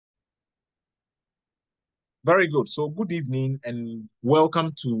Very good. So good evening and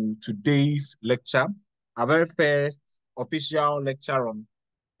welcome to today's lecture, our very first official lecture on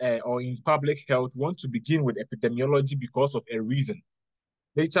or in public health. We want to begin with epidemiology because of a reason.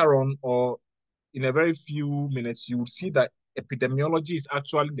 Later on, or in a very few minutes, you will see that epidemiology is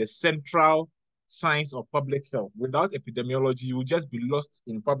actually the central science of public health. Without epidemiology, you will just be lost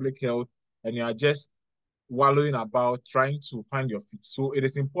in public health and you are just wallowing about trying to find your feet. So it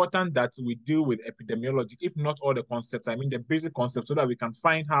is important that we deal with epidemiology, if not all the concepts, I mean the basic concepts, so that we can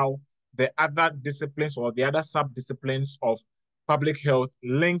find how the other disciplines or the other sub-disciplines of public health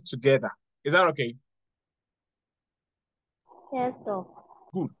link together. Is that okay? Yes, Doc.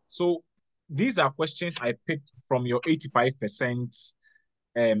 Good. So these are questions I picked from your 85%.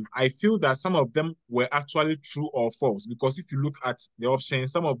 I feel that some of them were actually true or false, because if you look at the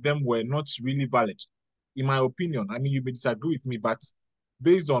options, some of them were not really valid, in my opinion. I mean, you may disagree with me, but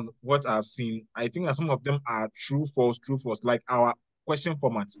based on what I've seen, I think that some of them are true, false, like our question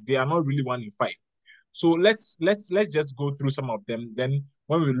formats. They are not really 1 in 5. So let's just go through some of them. Then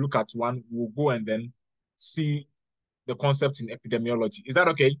when we look at one, we'll go and then see the concept in epidemiology. Is that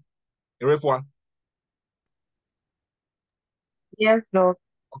okay? Erefua? Yes, Doc.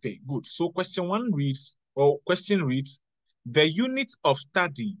 Okay, good. So question reads, the unit of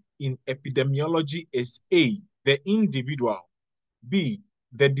study in epidemiology is A, the individual, B,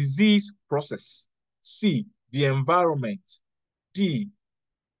 the disease process, C, the environment, D,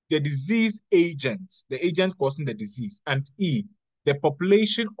 the disease agent, the agent causing the disease, and E, the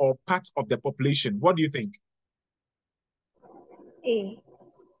population or part of the population. What do you think? A.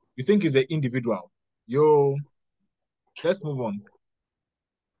 You think it's the individual? Let's move on.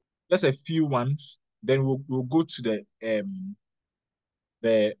 Just a few ones, then we'll go to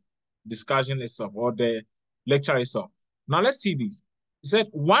the discussion itself or the lecture itself. Now let's see this. It said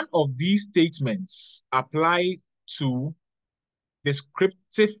one of these statements apply to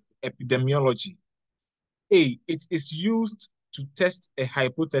descriptive epidemiology. A, it is used to test a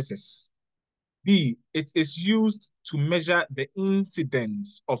hypothesis. B, it is used to measure the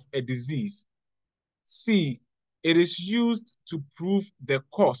incidence of a disease. C, it is used to prove the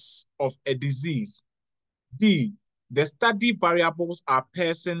cause of a disease. D, the study variables are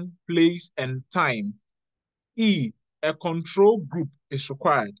person, place, and time. E, a control group is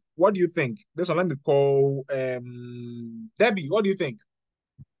required. What do you think? This one, let me call Debbie. What do you think?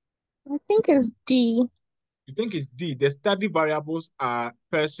 I think it's D. You think it's D. The study variables are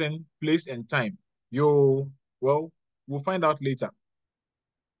person, place, and time. Well, we'll find out later.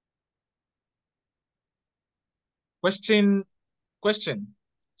 Question.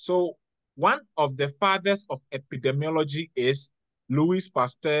 So one of the fathers of epidemiology is Louis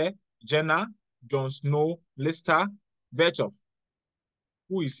Pasteur, Jenner, John Snow, Lister, Virchow.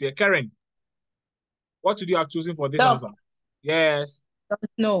 Who is here? Karen, what should you have chosen for this answer? Yes. Jon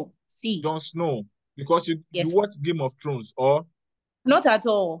Snow. C. John Snow. Because you watch Game of Thrones, or? Not at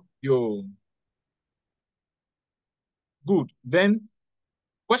all. Good. Then,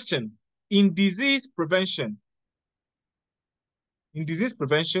 question. In disease prevention,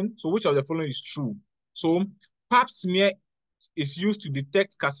 so which of the following is true? So, pap smear is used to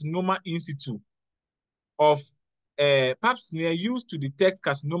detect carcinoma in situ of pap smear used to detect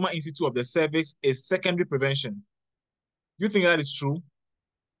carcinoma in situ of the cervix is secondary prevention. You think that is true?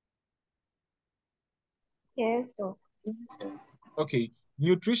 Yes, Doc. Okay.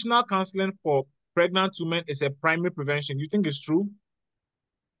 Nutritional counseling for pregnant women is a primary prevention. You think it's true?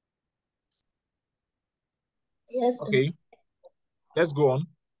 Yes, Doc. Okay. Let's go on.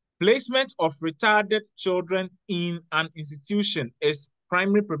 Placement of retarded children in an institution is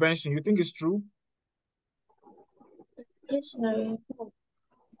primary prevention. You think it's true? Yes, no.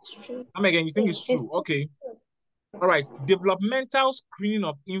 It's true. Again, you think it's true? Okay. All right. Developmental screening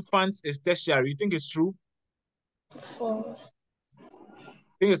of infants is tertiary. You think it's true? False. I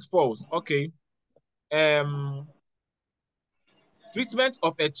think it's false. Okay. Treatment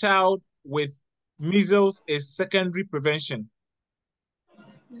of a child with measles is secondary prevention.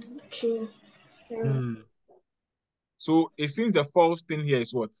 True. So it seems the false thing here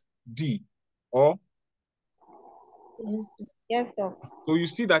is what? D. Or? Yes, Doc. So you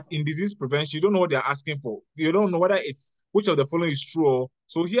see that in disease prevention, you don't know what they're asking for. You don't know whether it's which of the following is true. Or,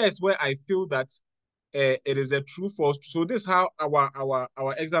 so here is where I feel that it is a true false. So this is how our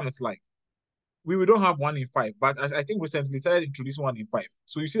exam is like. We don't have 1 in 5, but I think recently started introducing 1 in 5.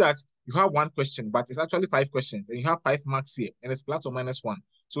 So you see that you have one question, but it's actually 5 questions, and you have 5 marks here, and it's plus or minus 1.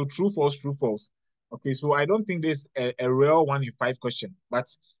 So true, false, true, false. Okay, so I don't think there's a real 1 in 5 question, but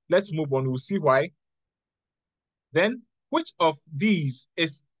let's move on. We'll see why. Then, which of these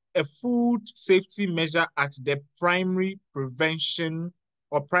is a food safety measure at the primary prevention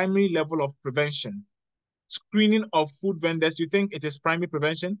or primary level of prevention? Screening of food vendors, you think it is primary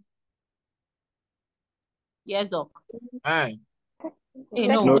prevention? Yes, Doc. Aye.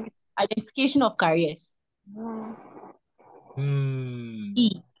 No. Identification of carriers.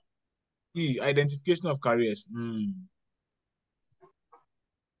 E. Identification of carriers.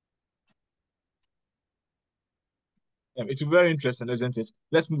 It's very interesting, isn't it?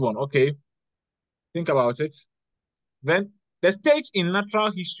 Let's move on. Okay. Think about it. Then, the stage in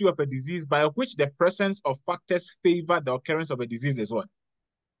natural history of a disease by which the presence of factors favor the occurrence of a disease is what?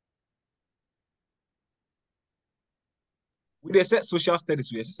 We they say social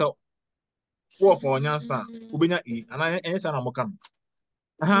studies. So, what for Nyansa? Ubenya E. And I any sana mokam.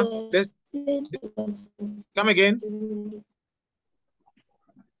 Come again.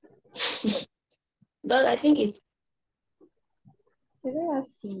 But I think it's. Is it a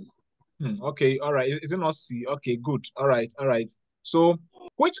C? Okay, all right. Is it not C? Okay, good. All right, all right. So,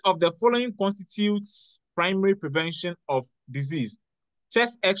 which of the following constitutes primary prevention of disease?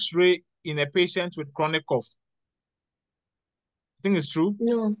 Chest X-ray in a patient with chronic cough. You think it's true?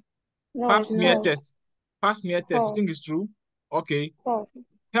 No. No, Pap it's smear not. test. Pap smear test. You think it's true? Okay.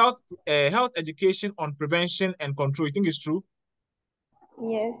 Health education on prevention and control. You think it's true?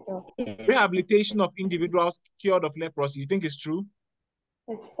 Yes, okay. Rehabilitation of individuals cured of leprosy. You think it's true?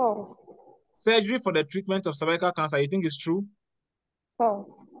 It's false. Surgery for the treatment of cervical cancer. You think it's true?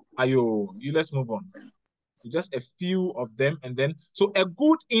 False. Let's move on. Just a few of them, and then so a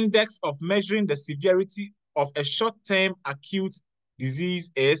good index of measuring the severity of a short-term acute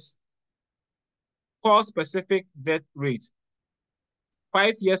disease is cause-specific death rate,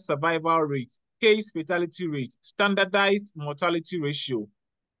 5-year survival rate, case fatality rate, standardized mortality ratio,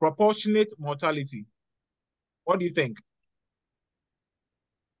 proportionate mortality. What do you think?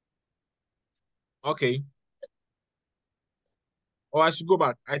 Okay. Or I should go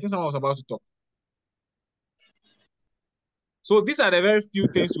back. I think someone was about to talk. So these are the very few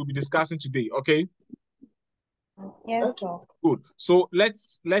things we'll be discussing today, okay? Yes, okay. Good. So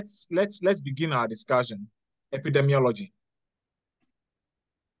let's begin our discussion. Epidemiology.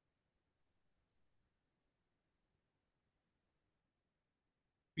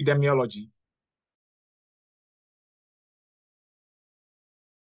 Epidemiology.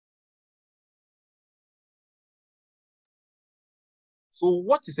 So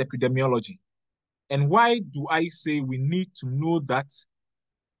what is epidemiology? And why do I say we need to know that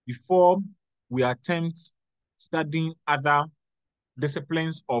before we attempt studying other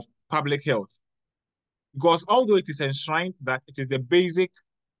disciplines of public health? Because although it is enshrined that it is the basic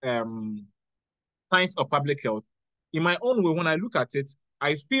science of public health, in my own way, when I look at it,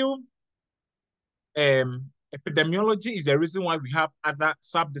 I feel epidemiology is the reason why we have other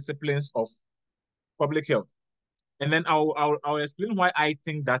sub-disciplines of public health. And then I'll explain why I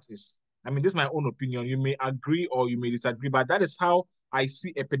think that is. I mean, this is my own opinion. You may agree or you may disagree, but that is how I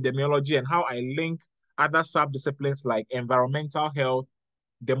see epidemiology and how I link other sub-disciplines like environmental health,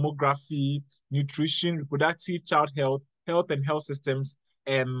 demography, nutrition, reproductive child health, health and health systems,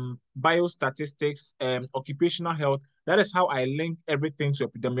 biostatistics, occupational health. That is how I link everything to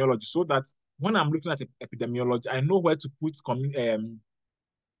epidemiology, so that when I'm looking at epidemiology, I know where to put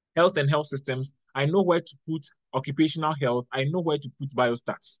health and health systems. I know where to put occupational health. I know where to put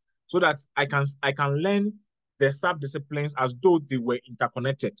biostats, so that I can learn the sub-disciplines as though they were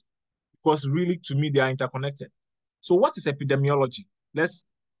interconnected, because really, to me, they are interconnected. So what is epidemiology? Let's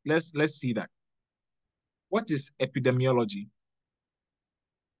see that. What is epidemiology?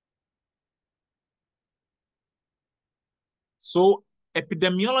 So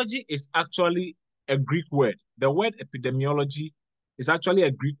epidemiology is actually a Greek word. The word epidemiology is actually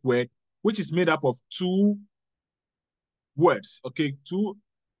a Greek word, which is made up of two words. Okay,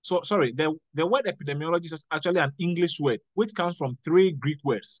 sorry, the word epidemiology is actually an English word, which comes from 3 Greek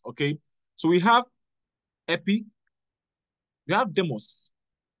words. Okay, so we have epi, we have demos,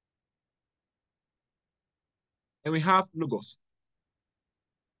 and we have logos.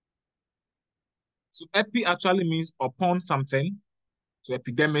 So epi actually means upon something. So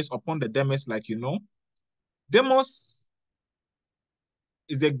epidemis, upon the demis, like you know. Demos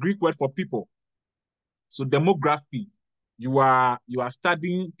is the Greek word for people. So demography, you are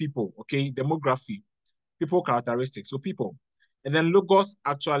studying people, okay? Demography, people characteristics, so people. And then logos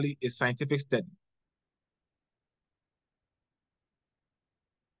actually is scientific study.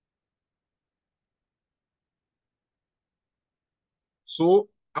 So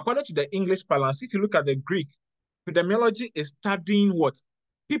according to the English balance, if you look at the Greek, epidemiology is studying what?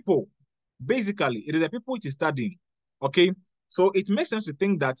 People. Basically, it is the people which is studying, okay? So it makes sense to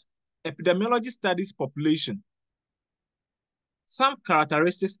think that epidemiology studies population. Some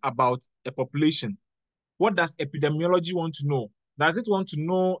characteristics about a population. What does epidemiology want to know? Does it want to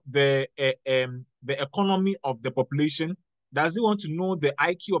know the economy of the population? Does it want to know the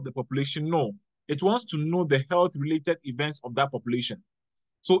IQ of the population? No. It wants to know the health-related events of that population.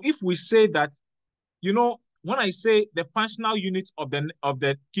 So if we say that, you know, when I say the functional unit of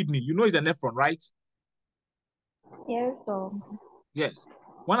the kidney, you know, it's a nephron, right? Yes, Doc. Yes.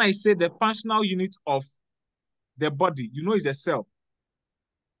 When I say the functional unit of the body, you know, it's a cell.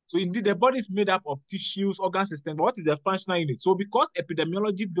 So indeed, the body is made up of tissues, organ system. But what is the functional unit? So because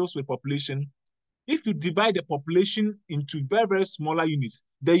epidemiology deals with population, if you divide the population into very, very smaller units,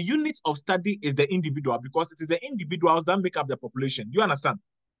 the unit of study is the individual because it is the individuals that make up the population. Do you understand?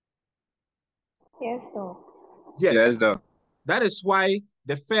 Yes, Doc. Yes, Doc. That is why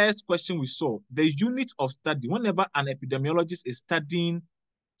the first question we saw, the unit of study, whenever an epidemiologist is studying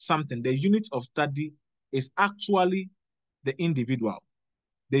something, the unit of study is actually the individual.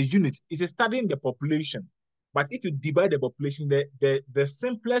 The unit is studying the population. But if you divide the population, the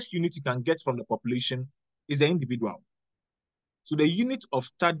simplest unit you can get from the population is the individual. So the unit of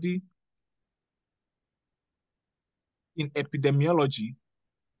study in epidemiology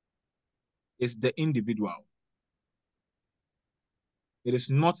is the individual. It is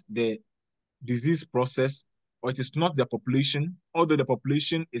not the disease process, or it is not the population, although the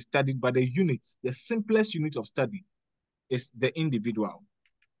population is studied, by the unit, the simplest unit of study is the individual.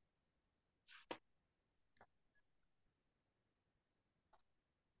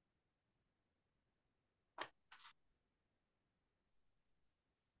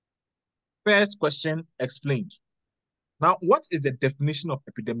 First question explained. Now, what is the definition of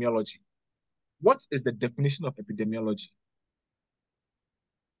epidemiology? What is the definition of epidemiology?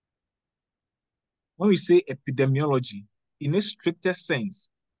 When we say epidemiology, in a stricter sense,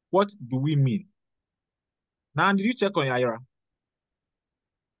 what do we mean? Now, did you check on Yaira?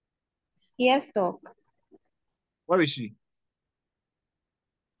 Yes, Doc. Where is she?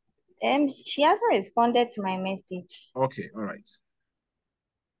 She hasn't responded to my message. Okay, all right.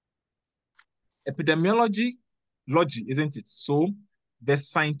 Epidemiology, logy, isn't it? So, the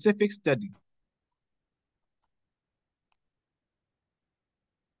scientific study.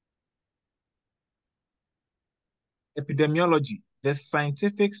 Epidemiology, the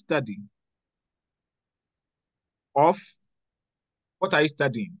scientific study of, what are you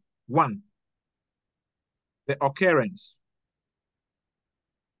studying? One, the occurrence,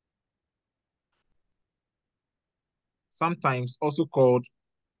 sometimes also called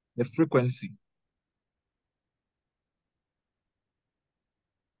the frequency.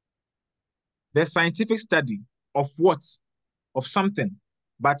 The scientific study of what? Of something.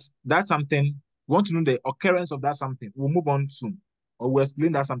 But that something, we want to know the occurrence of that something. We'll move on soon. Or we'll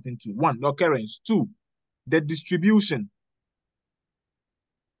explain that something too. One, the occurrence. Two, the distribution.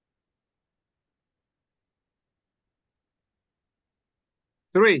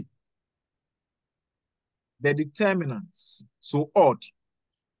 Three, the determinants. So odd.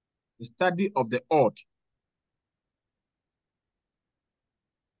 The study of the odd.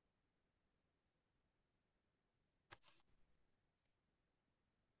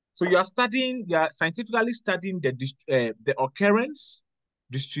 So you are scientifically studying the occurrence,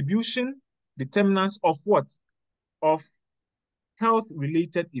 distribution, determinants of what? Of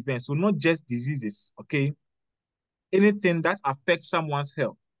health-related events. So not just diseases, okay? Anything that affects someone's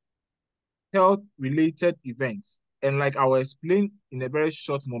health. Health-related events. And like I will explain in a very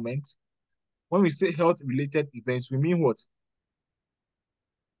short moment, when we say health-related events, we mean what?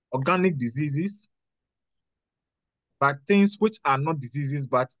 Organic diseases, but things which are not diseases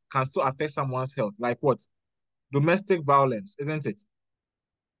but can still affect someone's health. Like what? Domestic violence, isn't it?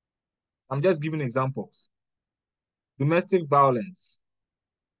 I'm just giving examples. Domestic violence,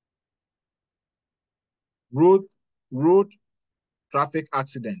 road traffic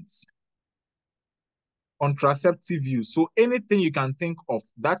accidents, contraceptive use. So anything you can think of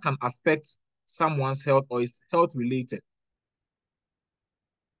that can affect someone's health or is health related.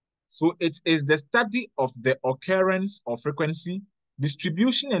 So it is the study of the occurrence or frequency,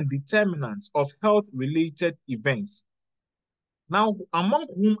 distribution and determinants of health related events. Now, among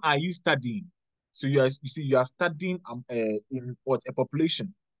whom are you studying? So you are studying in what? A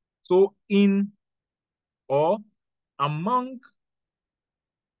population. So in or among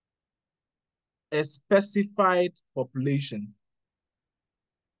a specified population.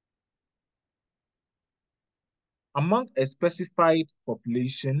 Among a specified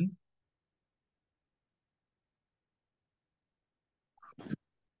population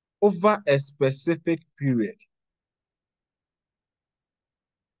over a specific period.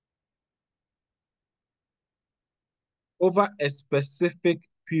 over a specific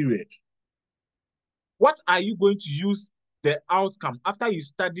period. What are you going to use the outcome after you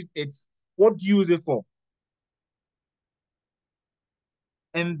studied it? What do you use it for?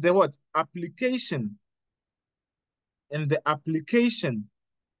 And the what? Application. And the application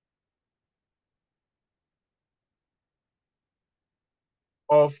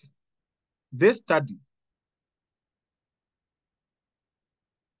of this study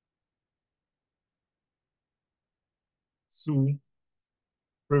to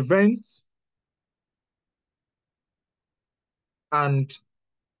prevent and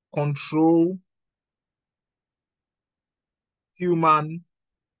control human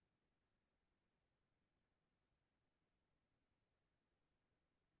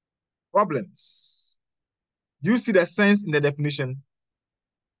problems. Do you see the sense in the definition?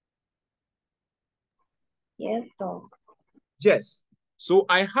 Yes, Doc. Yes. So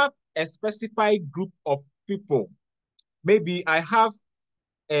I have a specified group of people. Maybe I have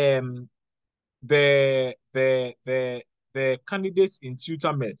the candidates in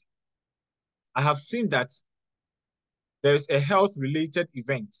TutorMed. I have seen that there is a health-related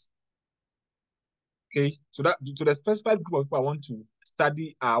event. Okay, so the specified group of people I want to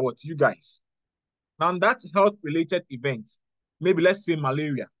study are what? You guys. Now that health-related event, maybe let's say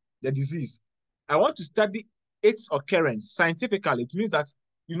malaria, the disease. I want to study its occurrence scientifically. It means that,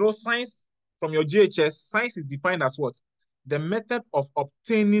 you know, science from your GHS, science is defined as what? The method of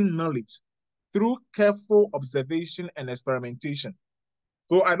obtaining knowledge through careful observation and experimentation.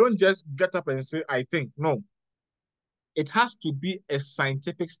 So I don't just get up and say, I think. No. It has to be a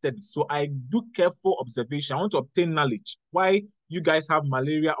scientific study. So I do careful observation. I want to obtain knowledge. Why you guys have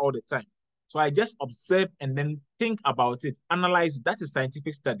malaria all the time? So I just observe and then think about it, analyze it. That is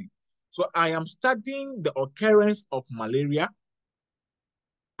scientific study. So I am studying the occurrence of malaria,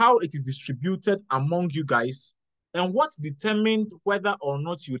 how it is distributed among you guys, and what determined whether or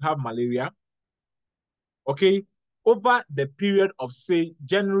not you have malaria, okay, over the period of, say,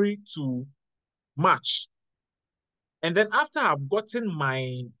 January to March. And then after I've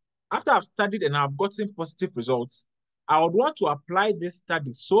studied and I've gotten positive results, I would want to apply this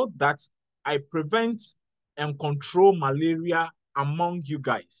study so that I prevent and control malaria among you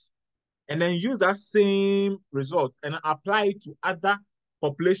guys. And then use that same result and apply it to other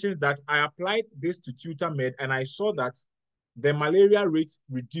populations that I applied this to TutorMed and I saw that the malaria rates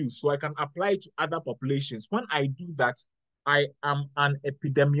reduced. So I can apply it to other populations. When I do that, I am an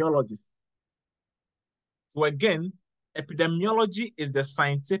epidemiologist. So again, epidemiology is the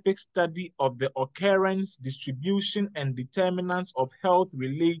scientific study of the occurrence, distribution, and determinants of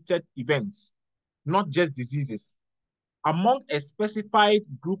health-related events, not just diseases, among a specified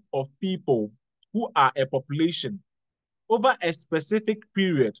group of people who are a population over a specific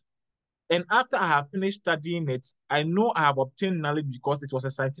period. And after I have finished studying it, I know I have obtained knowledge because it was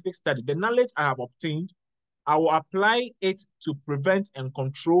a scientific study. The knowledge I have obtained, I will apply it to prevent and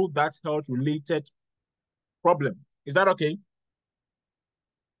control that health-related problem. Is that okay?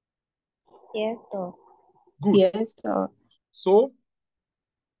 Yes, Doc. Good. Yes, Doc. So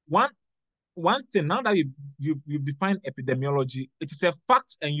one thing, now that you've defined epidemiology, it is a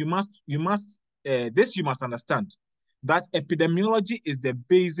fact, and you must understand that epidemiology is the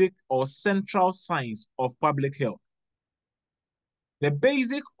basic or central science of public health. The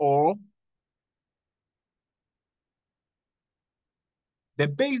basic or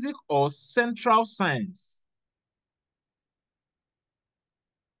central science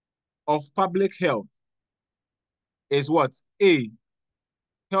of public health is what? A,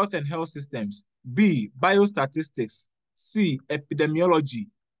 health and health systems. B, biostatistics. C, epidemiology.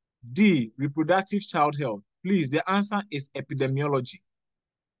 D, reproductive child health. Please, the answer is epidemiology.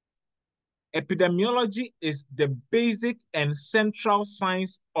 Epidemiology is the basic and central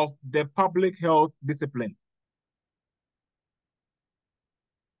science of the public health discipline.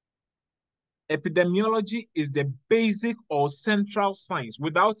 Epidemiology is the basic or central science.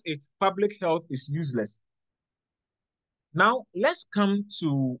 Without it, public health is useless. Now, let's come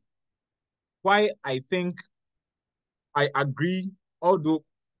to why I think I agree, although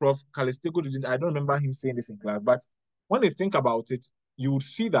Prof. Calistego didn't, I don't remember him saying this in class, but when you think about it, you would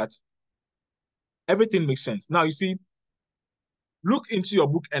see that everything makes sense. Now, you see, look into your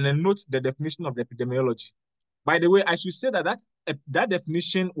book and then note the definition of the epidemiology. By the way, I should say that that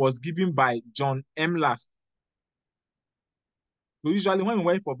definition was given by John M. Last. So usually when we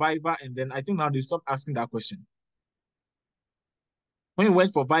went for Viva, and then I think now they stopped asking that question. When we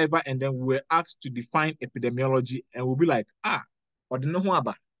went for Viva and then we were asked to define epidemiology, and we'll be like, or the no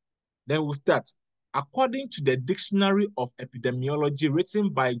about. Then we'll start. According to the Dictionary of Epidemiology written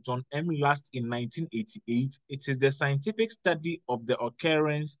by John M. Last in 1988, it is the scientific study of the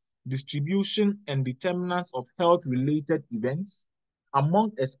occurrence, distribution, and determinants of health-related events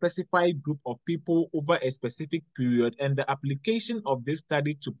among a specified group of people over a specific period and the application of this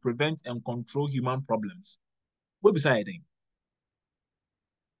study to prevent and control human problems. What beside it?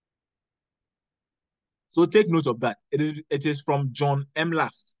 So take note of that. It is from John M.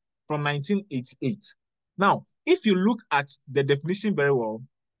 Last from 1988. Now, if you look at the definition very well,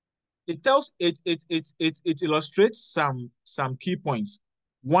 it illustrates some key points.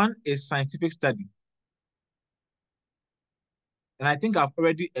 One is scientific study. And I think I've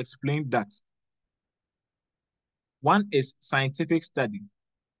already explained that. One is scientific study.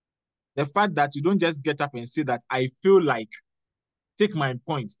 The fact that you don't just get up and say that I feel like, take my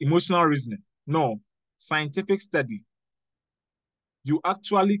point, emotional reasoning. No, scientific study. You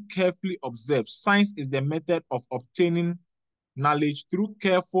actually carefully observe. Science is the method of obtaining knowledge through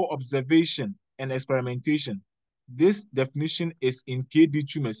careful observation and experimentation. This definition is in KD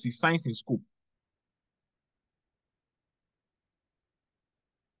Chumesi, Science in School.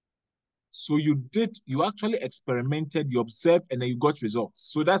 So you actually experimented, you observed, and then you got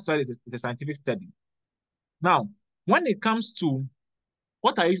results. So that's why it's a scientific study. Now, when it comes to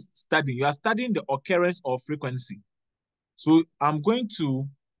what are you studying? You are studying the occurrence of frequency. So I'm going to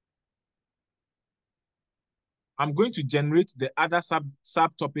generate the other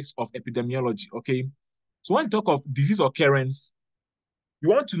subtopics of epidemiology, okay? So when you talk of disease occurrence, you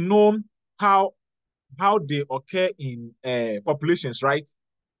want to know how they occur in populations, right?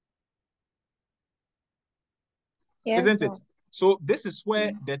 Yes, Isn't sir. it? So this is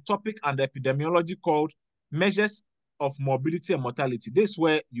where the topic under epidemiology called measures of morbidity and mortality. This is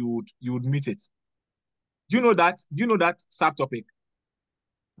where you would meet it. Do you know that? Do you know that subtopic?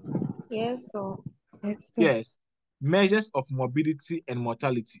 Yes, sir. Yes. Measures of morbidity and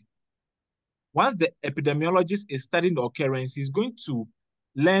mortality. Once the epidemiologist is studying the occurrence, he's going to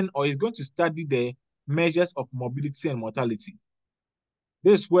learn or he's going to study the measures of morbidity and mortality.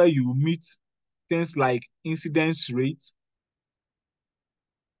 This is where you meet things like incidence rate,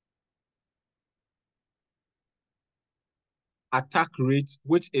 attack rate,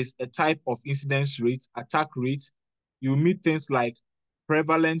 which is a type of incidence rate, attack rate. You meet things like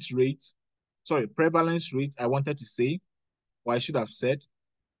prevalence rate, I wanted to say, or I should have said.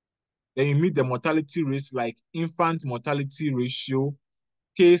 Then you meet the mortality rates like infant mortality ratio,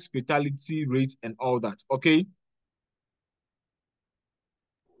 case fatality rate, and all that, okay?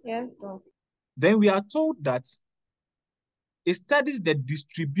 Yes, sir. Then we are told that it studies the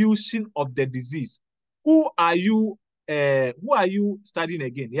distribution of the disease. Who are you studying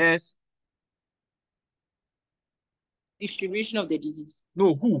again? Yes? Distribution of the disease.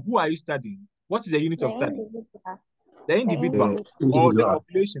 No, who are you studying? What is the unit The of study? individual. The individual individual. or the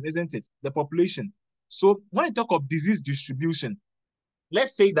population, isn't it? The population. So when you talk of disease distribution,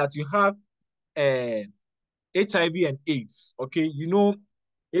 let's say that you have HIV and AIDS, okay? You know,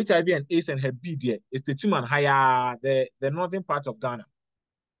 HIV and AIDS and Hep B there is the team and higher, the northern part of Ghana,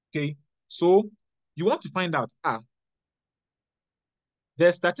 okay? So you want to find out,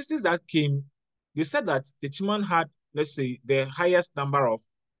 the statistics that came, they said that the Chiman had, let's say, the highest number of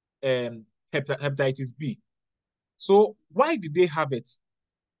hepatitis B. So why did they have it?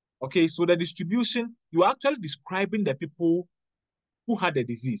 Okay, so the distribution, you are actually describing the people who had the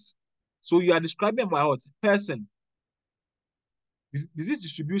disease. So you are describing about what? Person. Disease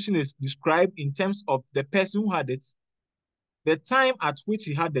distribution is described in terms of the person who had it, the time at which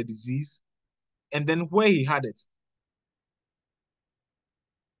he had the disease, and then where he had it.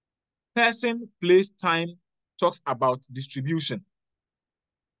 Person, place, time talks about distribution.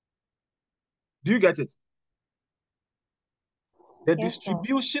 Do you get it? The Yes,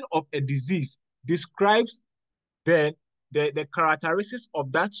 distribution of a disease describes the characteristics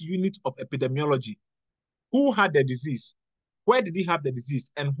of that unit of epidemiology. Who had the disease? Where did he have the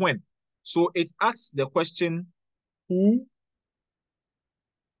disease and when? So it asks the question who,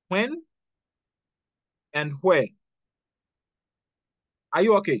 when, and where. Are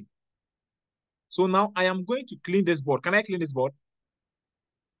you okay? So now I am going to clean this board. Can I clean this board?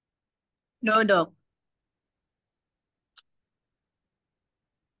 No, doc.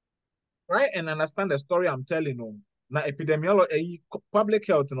 Try and understand the story I'm telling you. Now epidemiology, public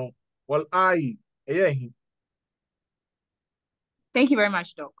health, no. Well, yeah. Thank you very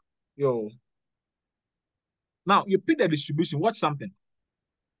much, doc. Yo. Now you pick the distribution. Watch something.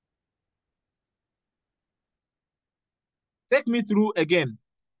 Take me through again.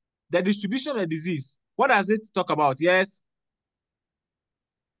 The distribution of the disease. What does it talk about? Yes.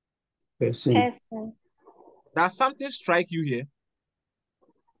 Person. Does something strike you here?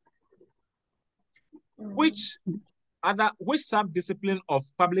 Which sub-discipline of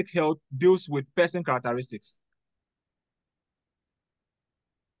public health deals with person characteristics?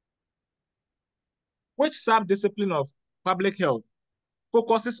 Which sub-discipline of public health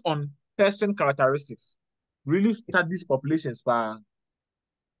focuses on person characteristics? Really studies populations by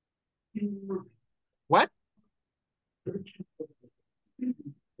what?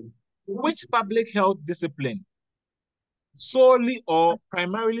 Which public health discipline solely or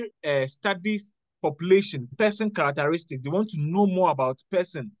primarily studies population, person characteristics? They want to know more about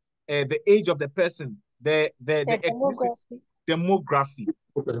person, the age of the person, the ethnicity, demography.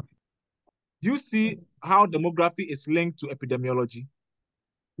 Do you see how demography is linked to epidemiology?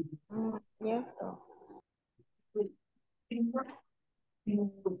 Yes, sir.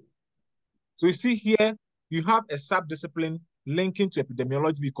 So you see here, you have a sub-discipline linking to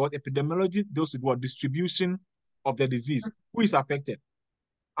epidemiology because epidemiology deals with what? Distribution of the disease. Who is affected?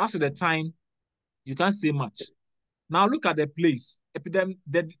 As to the time, you can't say much. Now look at the place.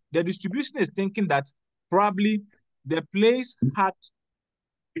 The distribution is thinking that probably the place had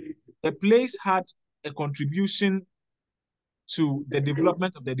a contribution to the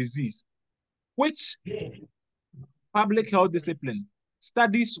development of the disease. Which public health discipline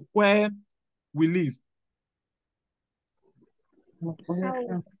studies where we live?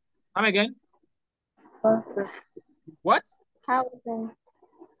 Housing. Come again? What? Housing.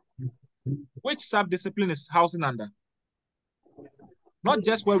 Which sub-discipline is housing under? Not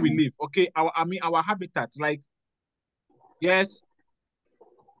just where we live, okay? Our habitat, like, yes.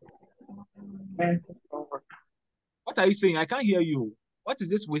 What are you saying? I can't hear you. What is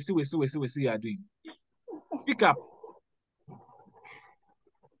this wisi you are doing? Speak up.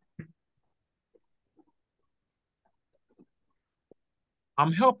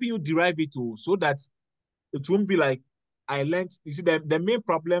 I'm helping you derive it too, so that it won't be like I learned. You see, the main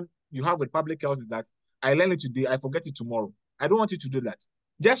problem you have with public health is that I learned it today, I forget it tomorrow. I don't want you to do that.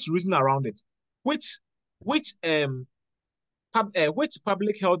 Just reason around it. Which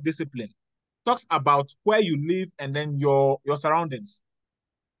public health discipline talks about where you live and then your surroundings?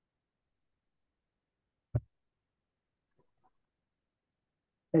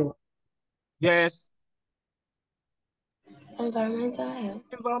 Yes. Environmental health.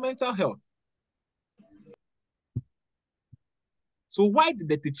 Environmental health. So why did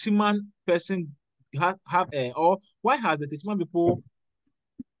the Techiman person or why has the Techiman people,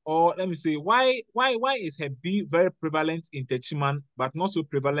 or let me say, why is Hep B very prevalent in Techiman but not so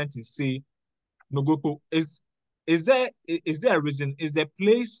prevalent in, say, Nogoko? Is there a reason? Is the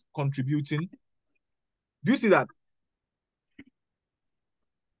place contributing? Do you see that?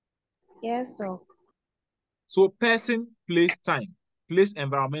 Yes, sir. So person, place, time, place,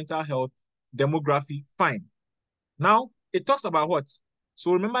 environmental health, demography, fine. Now it talks about what?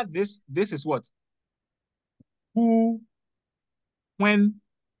 So remember this is what? Who, when,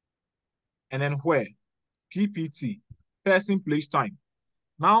 and then where. PPT, person, place, time.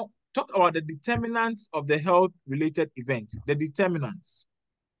 Now talk about the determinants of the health-related event. The determinants.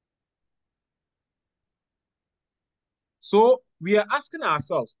 So we are asking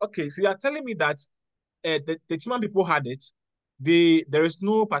ourselves, okay, so you are telling me that the Chiman people had it. There is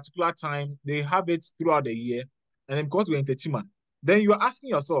no particular time. They have it throughout the year. And then because we're in Techiman, then you are asking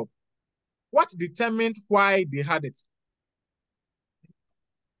yourself, what determined why they had it?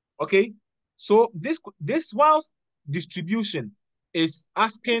 Okay, so this whilst distribution is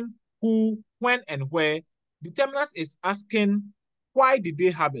asking who, when, and where, determinants is asking why did they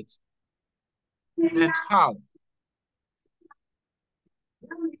have it and how.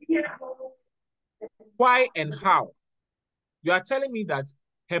 Why and how. You are telling me that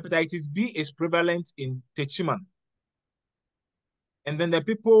hepatitis B is prevalent in Techiman. And then the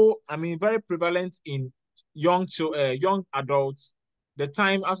people, very prevalent in young adults.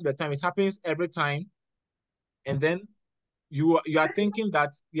 After the time, it happens every time. And then you are thinking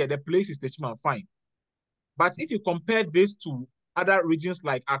that, yeah, the place is Techiman, fine. But if you compare this to other regions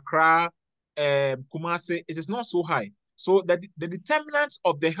like Accra, Kumasi, it is not so high. So the determinants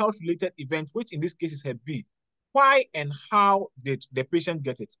of the health-related event, which in this case is Hep B, why and how did the patient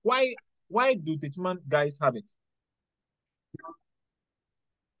get it? Why do Techiman guys have it?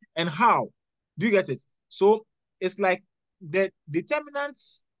 And how? Do you get it? So it's like the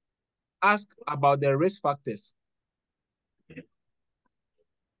determinants ask about the risk factors.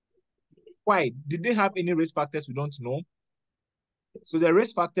 Why? Did they have any risk factors? We don't know. So the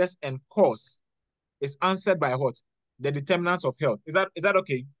risk factors and cause is answered by what? The determinants of health. Is that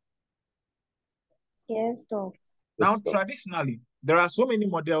okay? Yes, sir. Now, traditionally, there are so many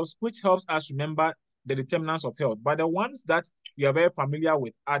models which helps us remember the determinants of health, but the ones that we are very familiar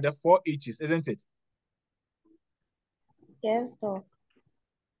with are the 4 H's, isn't it? Yes, Doc.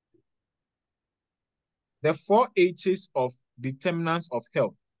 The 4 H's of determinants of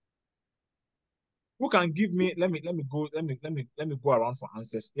health. Who can give me? Let me go around for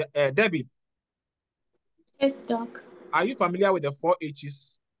answers. Yeah, Debbie. Yes, Doc. Are you familiar with the 4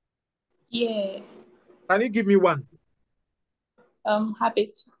 H's? Yeah. Can you give me one?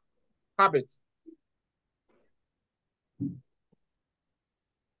 Habit. Habit.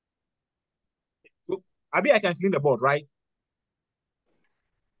 So, Abi, I can clean the board, right?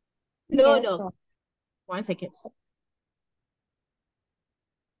 No, Yes, Doc. Doc. 1 second.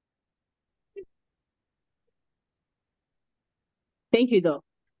 Thank you, Doc.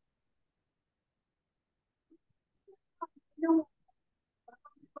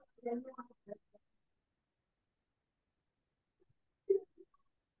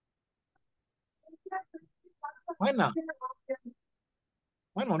 Why not?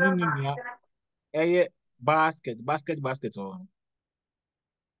 Why not? Basket or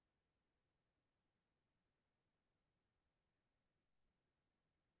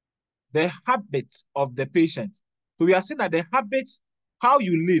the habits of the patient. So we are saying that the habits, how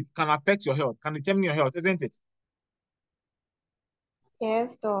you live, can affect your health, can determine your health, isn't it?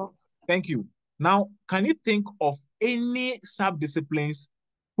 Yes, Doc. Thank you. Now, can you think of any sub-disciplines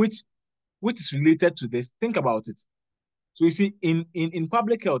which is related to this? Think about it. So you see, in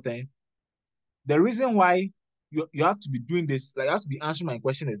public health, the reason why you have to be doing this, like you have to be answering my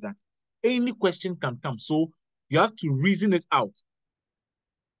question, is that any question can come. So you have to reason it out.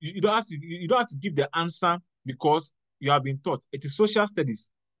 You don't have to give the answer because you have been taught. It is social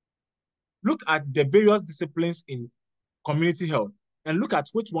studies. Look at the various disciplines in community health and look at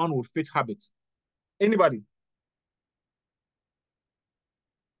which one would fit habits. Anybody?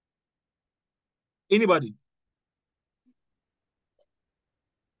 Anybody?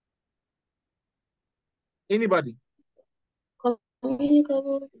 Anybody?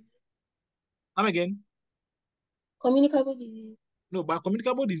 Communicable. Come again? Communicable disease. No, but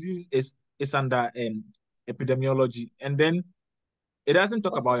communicable disease is under epidemiology, and then it doesn't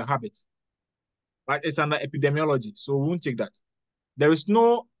talk about your habits, but it's under epidemiology, so we won't take that. There is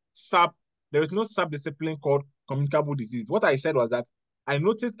no sub-discipline called communicable disease. What I said was that I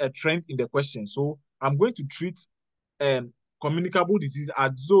noticed a trend in the question, so I'm going to treat communicable disease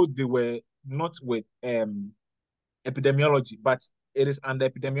as though they were not with epidemiology, but it is under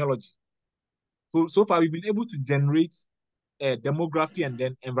epidemiology. So far we've been able to generate demography and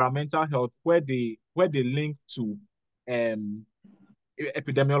then environmental health where they link to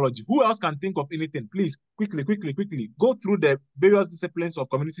epidemiology. Who else can think of anything? Please, quickly, go through the various disciplines of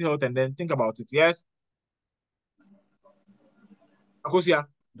community health and then think about it. Yes? Akosia?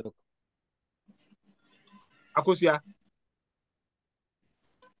 Doc. Akosia?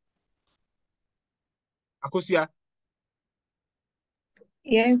 Akosia?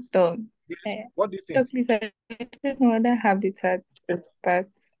 Yes, Doc. Yes. What do you think? Doc, please, I don't know whether habitat is part.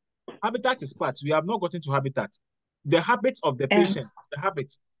 Habitat is part. We have not gotten to habitat. The habit of the patient, the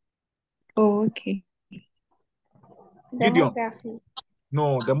habit. Oh, okay. Gideon. Demography.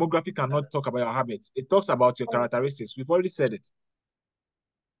 No, demography cannot talk about your habits. It talks about your characteristics. We've already said it.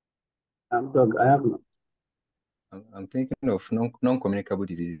 Doc, I have. I'm thinking of non-communicable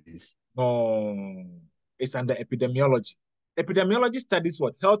diseases. No, it's under epidemiology. Epidemiology studies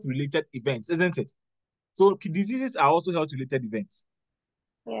what? Health-related events, isn't it? So diseases are also health-related events.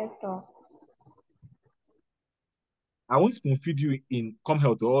 Yes, Doc. I won't spoon feed you in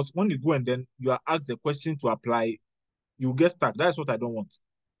ComHealth, or else when you go and then you are asked the question to apply, you get stuck. That's what I don't want.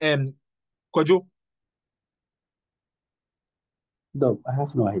 Kojo. Doc, I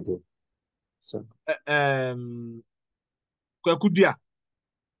have no idea. So Kwekudia.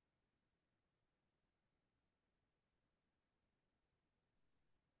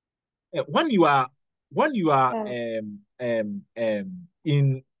 When you are when you're at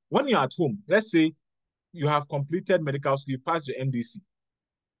home, let's say you have completed medical school, you passed your MDC.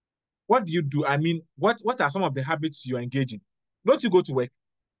 What do you do? I mean, what are some of the habits you engage in? Don't you go to work?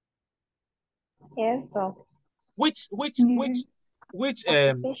 Yes, Doc. Which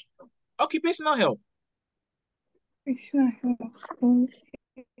occupational health?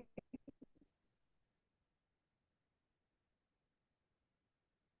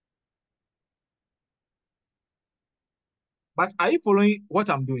 But are you following what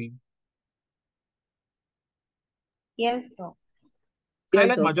I'm doing? Yes, Doc.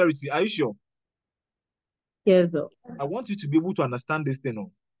 Silent Doc. majority, are you sure? Yes, Doc. I want you to be able to understand this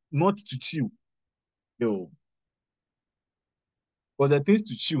thing, not to chew. No. Because the things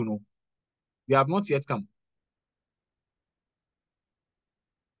to chew, no, they have not yet come.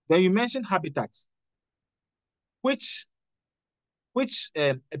 Then you mentioned habitats. Which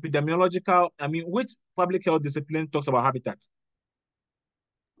epidemiological, which public health discipline talks about habitat?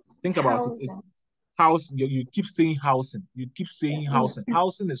 Think about it. It's house. You keep saying housing. You keep saying housing.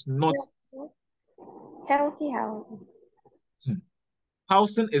 Housing is not healthy housing.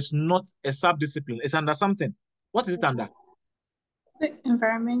 Housing is not a sub-discipline. It's under something. What is it under?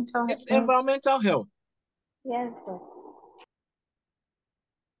 Environmental It's health. environmental health. Yes, sir.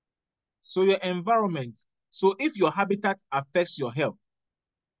 So your environment. So if your habitat affects your health,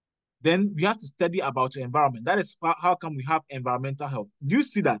 then we have to study about your environment. That is how come we have environmental health. Do you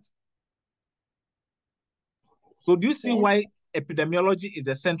see that? So do you see why epidemiology is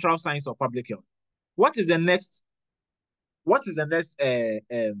the central science of public health? What is the next? What is the next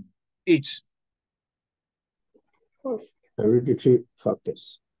H? Hereditary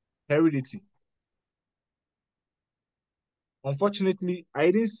factors. Heredity. Unfortunately,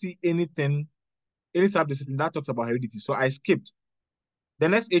 I didn't see any subdiscipline that talks about heredity, so I skipped. The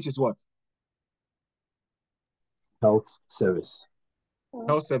next H is what? Health service.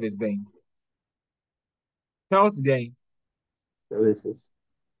 Health service being. Health day. Services.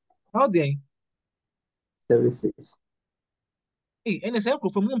 Health day. Services. Hey, and the same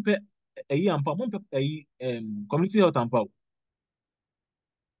from Mumpe community health and power.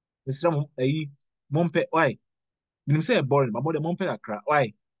 Mr. Mumpe, why? You say boring, but more than Mumpe akra.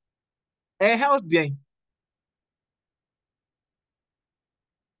 Why? A health day.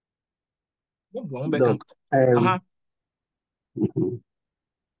 Doc,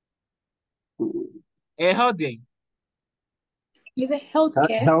 A health day. Either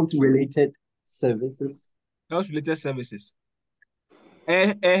healthcare. Health-related services. Health-related services.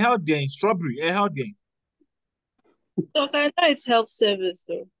 A health day. Strawberry. A health day. Okay, I know it's health service,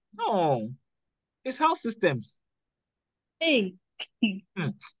 though. No, it's health systems. Hey.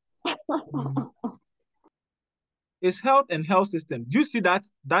 It's health and health system. Do you see that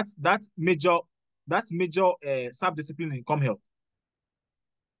major sub-discipline in com health?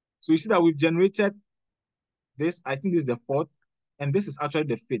 So you see that we've generated this. I think this is the fourth, and this is actually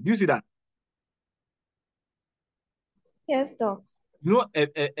the fifth. Do you see that? Yes, Doc. You know,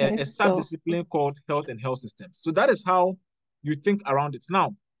 a sub-discipline called health and health systems. So that is how you think around it.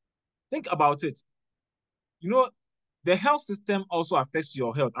 Now, think about it. You know, the health system also affects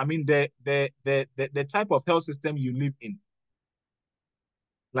your health. I mean, the type of health system you live in.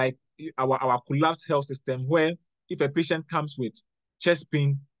 Like our collapsed health system, where if a patient comes with chest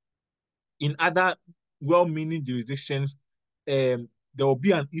pain, in other well-meaning jurisdictions, there will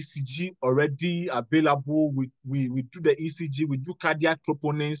be an ECG already available. We do the ECG, we do cardiac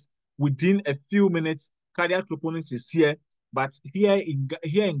troponins. Within a few minutes, cardiac troponins is here. But here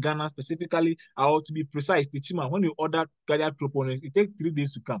in Ghana specifically, I ought to be precise, Tichima, when you order cardiac troponins, it takes 3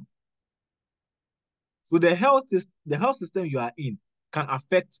 days to come. So the health system you are in can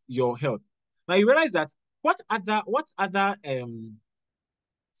affect your health. Now you realize that what other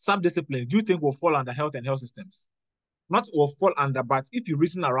sub-disciplines do you think will fall under health and health systems? Not will fall under, but if you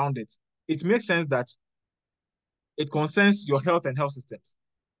reason around it, it makes sense that it concerns your health and health systems.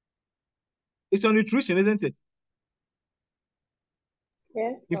 It's your nutrition, isn't it?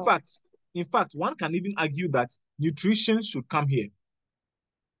 Yes. In fact, one can even argue that nutrition should come here.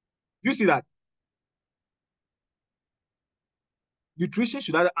 You see that? Nutrition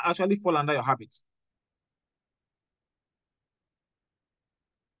should actually fall under your habits.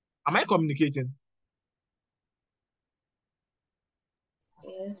 Am I communicating?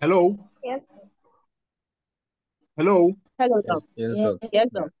 Yes. Hello? Yes. Hello? Hello, Doc. Yes, Yes, Doc. yes,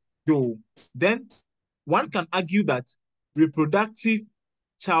 Doc. So then one can argue that reproductive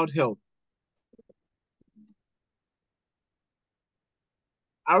child health,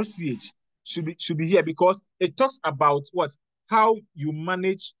 RCH, should be here because it talks about what? How you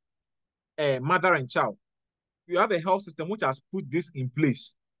manage mother and child. You have a health system which has put this in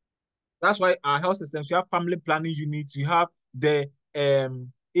place. That's why our health systems, we have family planning units, we have the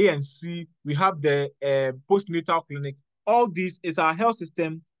ANC, we have the postnatal clinic. All this is our health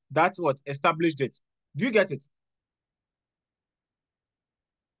system that's what established it. Do you get it?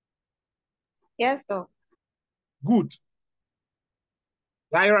 Yes, Doc. Good.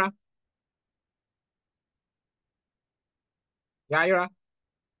 Yaira? Yaira?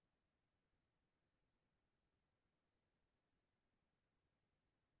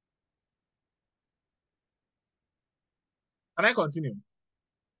 Can I continue?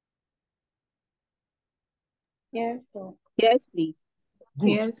 Yes, Doc. Yes, please. Good.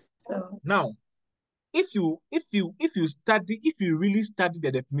 Yes, Doc. Now, if you really study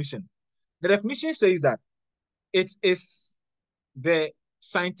the definition says that it is the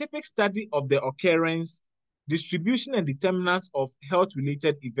scientific study of the occurrence, distribution, and determinants of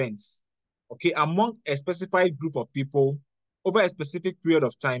health-related events, okay, among a specified group of people over a specific period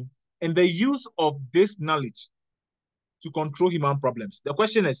of time, and the use of this knowledge to control human problems. The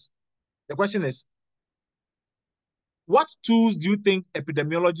question is, what tools do you think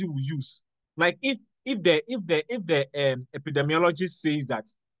epidemiology will use? Like if the epidemiologist says that,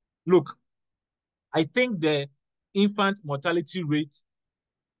 look, I think the infant mortality rate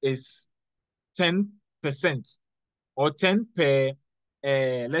is 10% or 10 per,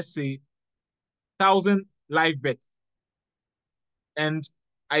 let's say, 1,000 live birth. And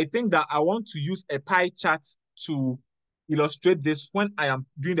I think that I want to use a pie chart to illustrate this when I am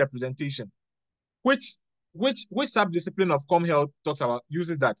doing the presentation. Which subdiscipline of com health talks about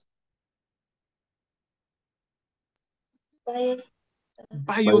using that?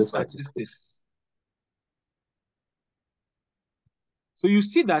 Biostatistics. So you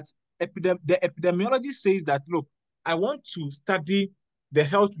see that the epidemiology says that, look, I want to study the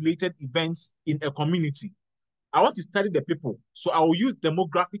health-related events in a community. I want to study the people. So I will use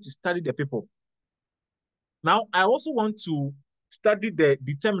demography to study the people. Now, I also want to study the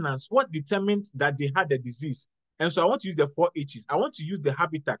determinants, what determined that they had the disease. And so I want to use the 4 H's. I want to use the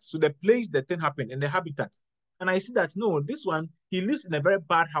habitat. So the place the thing happened and the habitat. And I see that, no, this one, he lives in a very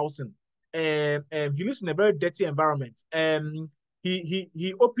bad housing. He lives in a very dirty environment.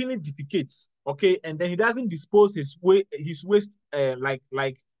 He openly defecates, okay? And then he doesn't dispose his waste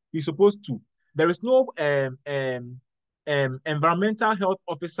like he's supposed to. There is no environmental health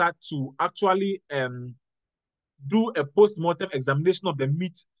officer to actually do a post-mortem examination of the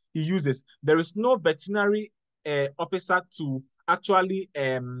meat he uses. There is no veterinary officer to actually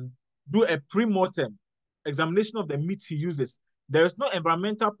do a pre-mortem examination of the meat he uses. There is no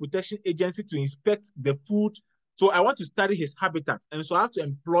environmental protection agency to inspect the food. So I want to study his habitat. And so I have to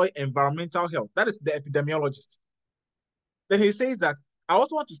employ environmental health. That is the epidemiologist. Then he says that I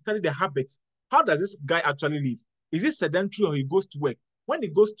also want to study the habits. How does this guy actually live? Is he sedentary or he goes to work? When he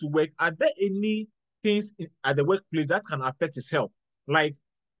goes to work, are there any things at the workplace that can affect his health? Like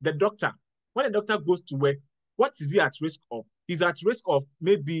the doctor. When a doctor goes to work, what is he at risk of? He's at risk of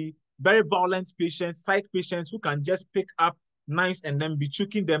maybe very violent patients, psych patients who can just pick up knives and then be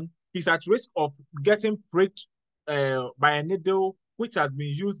choking them. He's at risk of getting pricked by a needle which has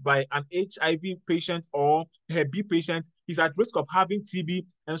been used by an HIV patient or a B patient. He's at risk of having TB.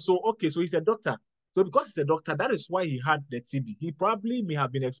 And so, okay, so he's a doctor. So because he's a doctor, that is why he had the TB. He probably may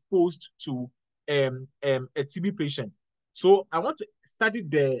have been exposed to a TB patient. So I want to study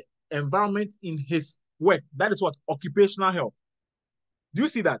the environment in his work. That is what occupational health. Do you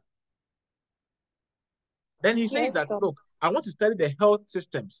see that? Then he says that, look, I want to study the health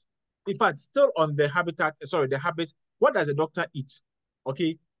systems. In fact, still on the the habits, what does the doctor eat?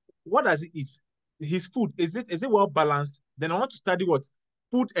 Okay, what does he eat? His food, is it well balanced? Then I want to study what?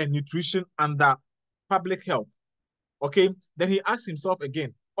 Food and nutrition under public health. Okay, then he asks himself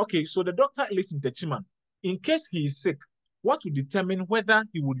again, okay, so the doctor lives in Techiman. In case he is sick, what will determine whether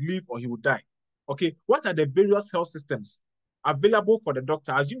he would live or he would die? Okay, what are the various health systems available for the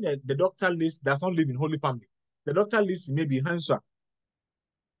doctor? Assume that the doctor does not live in Holy Family. The doctor lives in maybe Hanswa.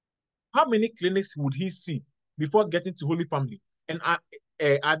 How many clinics would he see before getting to Holy Family? And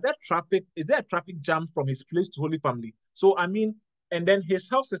is there a traffic jam from his place to Holy Family? So, I mean, and then his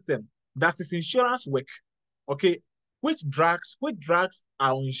health system, does his insurance work? Okay, which drugs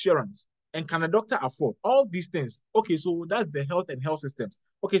are on insurance? And can a doctor afford all these things? Okay, so that's the health and health systems.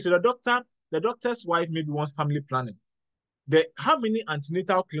 Okay, so the doctor's wife maybe wants family planning. How many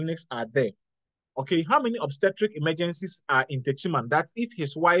antenatal clinics are there? Okay, how many obstetric emergencies are in Techiman that if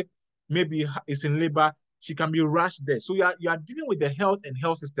his wife maybe is in labor, she can be rushed there? So you are dealing with the health and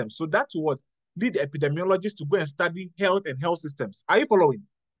health systems. So that's what lead epidemiologists to go and study health and health systems. Are you following?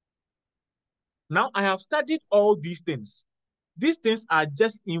 Now, I have studied all these things. These things are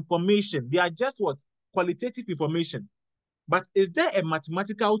just information. They are just what? Qualitative information. But is there a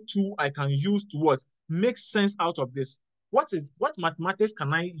mathematical tool I can use to what? Make sense out of this? What mathematics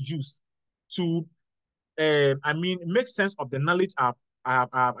can I use to, make sense of the knowledge I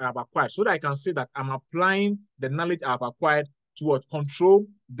have acquired, so that I can say that I'm applying the knowledge I have acquired to what? Control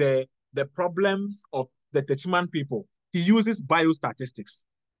the problems of the Techiman people. He uses biostatistics.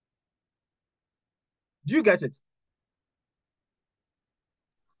 Do you get it?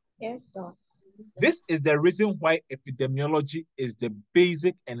 Yes, Doc. This is the reason why epidemiology is the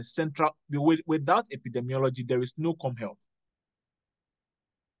basic and central. Without epidemiology, there is no com health.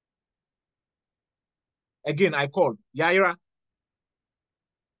 Again, I call Yaira.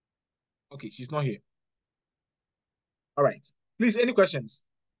 Okay, she's not here. All right. Please, any questions?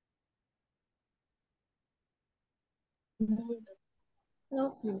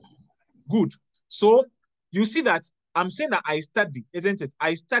 No, please. Good. So you see that I'm saying that I study, isn't it?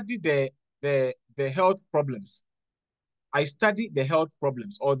 I study the health problems. I study the health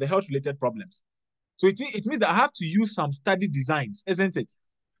problems or the health related problems. So it means that I have to use some study designs, isn't it?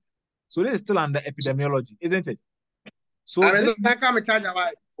 So this is still under epidemiology, isn't it? So this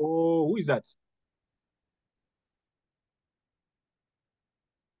oh, who is that?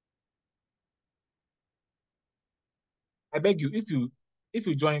 I beg you, if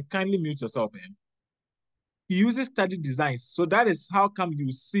you join, kindly mute yourself. He uses study designs. So that is how come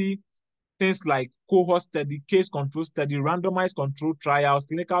you see things like cohort study, case control study, randomized control trials,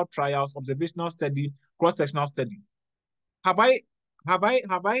 clinical trials, observational study, cross-sectional study. Have I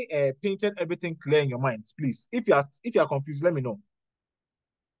painted everything clear in your minds? Please, if you are confused, let me know.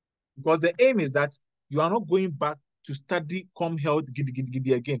 Because the aim is that you are not going back to study com health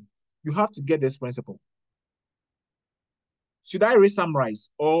giddy again. You have to get this principle. Should I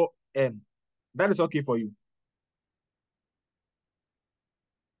re-summarize or that is okay for you?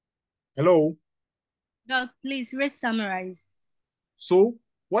 Hello? Doc, please re-summarize. So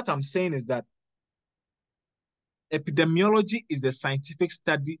what I'm saying is that epidemiology is the scientific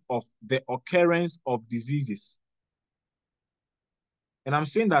study of the occurrence of diseases. And I'm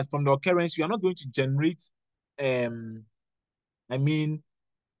saying that from the occurrence, you are not going to generate,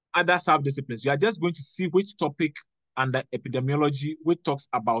 other sub-disciplines. You are just going to see which topic under epidemiology which talks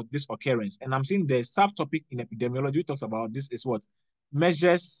about this occurrence. And I'm saying the subtopic in epidemiology which talks about this is what?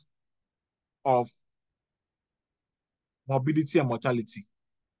 Measures of morbidity and mortality.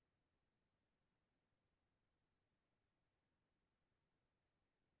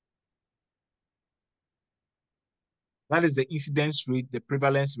 That is the incidence rate, the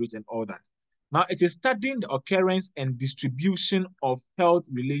prevalence rate, and all that. Now, it is studying the occurrence and distribution of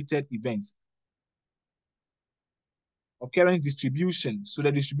health-related events. Occurrence distribution. So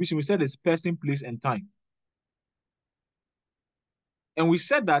the distribution, we said is person, place, and time. And we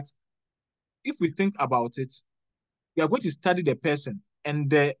said that if we think about it, we are going to study the person. And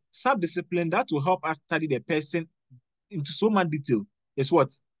the sub-discipline that will help us study the person into so much detail is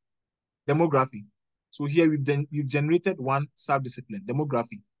what? Demography. So here we've generated one sub-discipline,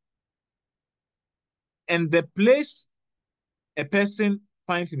 demography. And the place a person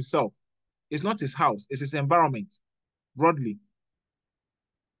finds himself is not his house, it's his environment, broadly.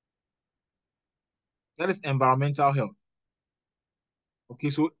 That is environmental health. Okay,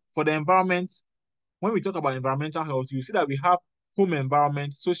 so for the environment, when we talk about environmental health, you see that we have home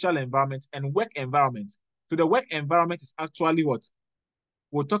environment, social environment, and work environment. So the work environment is actually what?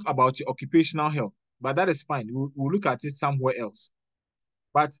 We'll talk about your occupational health, but that is fine. We'll look at it somewhere else.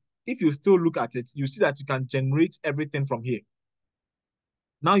 But if you still look at it, you see that you can generate everything from here.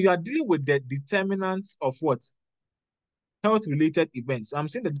 Now you are dealing with the determinants of what? Health-related events. I'm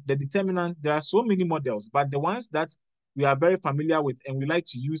saying that the determinants, there are so many models, but the ones that we are very familiar with and we like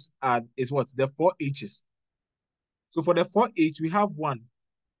to use is what? The 4 H's. So for the 4 H, we have one,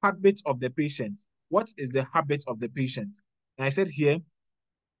 habit of the patient. What is the habit of the patient? And I said here,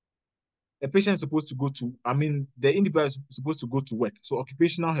 the patient is supposed to go to, the individual is supposed to go to work. So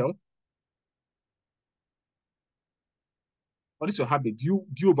occupational health. What is your habit? Do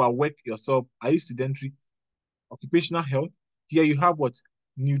you overwork yourself? Are you sedentary? Occupational health. Here you have what?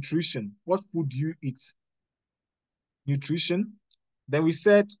 Nutrition. What food do you eat? Nutrition. Then we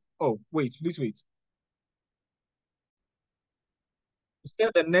said, oh, wait, please wait. We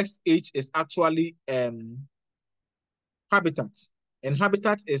said the next H is actually habitat. And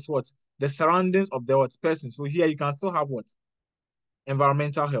habitat is what? The surroundings of the what person. So here you can still have what?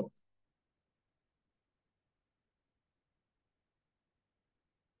 Environmental health.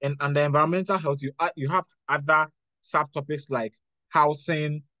 And under environmental health, you have other subtopics like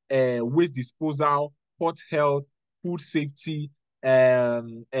housing, waste disposal, port health, food safety,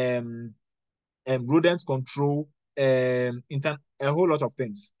 rodent control, a whole lot of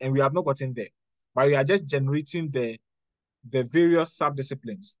things. And we have not gotten there. But we are just generating the various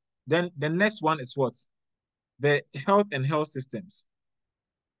sub-disciplines. Then the next one is what? The health and health systems.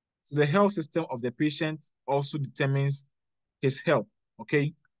 So the health system of the patient also determines his health,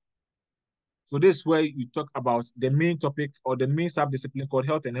 okay? So this is where you talk about the main topic or the main sub-discipline called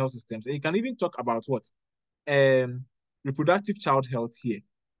health and health systems. And you can even talk about what? Reproductive child health here.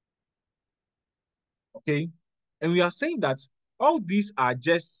 Okay? And we are saying that all these are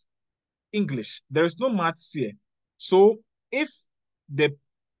just English. There is no maths here. So if the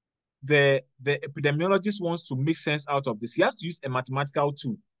the epidemiologist wants to make sense out of this, he has to use a mathematical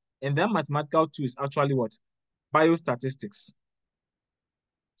tool. And that mathematical tool is actually what? Biostatistics.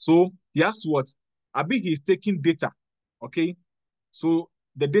 So he has to what? He's taking data, okay? So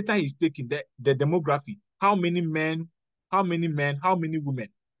the data he's taking, the demography, how many men, how many women.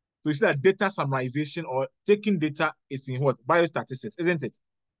 So you see that data summarization or taking data is in what? Biostatistics, isn't it?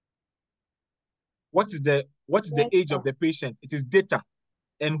 What is the age of the patient? It is data.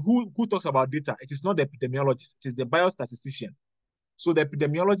 And who talks about data? It is not the epidemiologist, it is the biostatistician. So the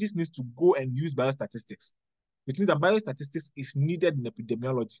epidemiologist needs to go and use biostatistics, which means that biostatistics is needed in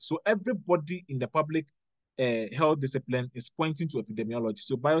epidemiology. So everybody in the public health discipline is pointing to epidemiology,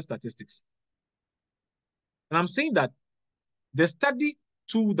 so biostatistics. And I'm saying that the study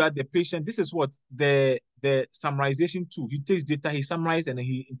tool that the patient, this is what the summarization tool, he takes data, he summarizes, and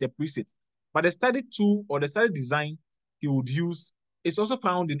he interprets it. But the study tool or the study design he would use is also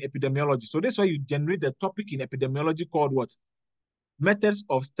found in epidemiology. So that's why you generate the topic in epidemiology called what? Methods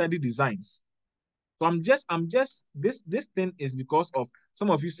of study designs. So I'm just this thing is because of some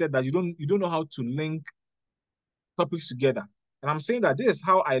of you said that you don't know how to link topics together. And I'm saying that this is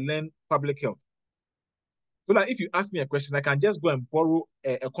how I learn public health. So that if you ask me a question, I can just go and borrow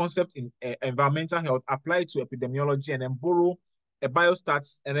a concept in environmental health, apply it to epidemiology, and then borrow a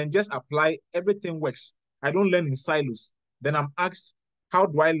biostats, and then just apply. Everything works. I don't learn in silos. Then I'm asked, how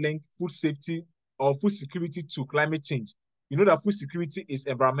do I link food safety or food security to climate change? You know that food security is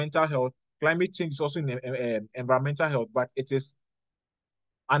environmental health. Climate change is also in environmental health, but it is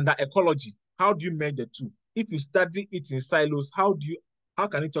under ecology. How do you merge the two? If you study it in silos, how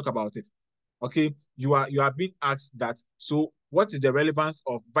can you talk about it? Okay, you are being asked that. So what is the relevance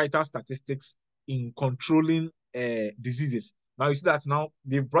of vital statistics in controlling diseases? Now you see that now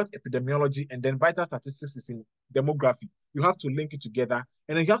they've brought epidemiology, and then vital statistics is in demography. You have to link it together,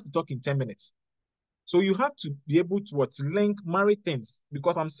 and then you have to talk in 10 minutes. So you have to be able to link, marry things,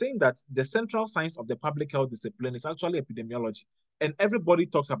 because I'm saying that the central science of the public health discipline is actually epidemiology, and everybody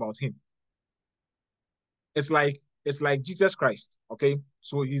talks about him. It's like Jesus Christ, okay?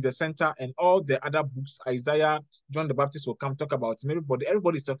 So he's the center, and all the other books, Isaiah, John the Baptist will come talk about him.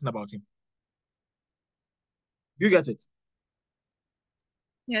 Everybody's talking about him. You get it?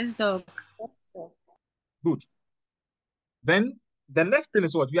 Yes, Doc. Good. Then the next thing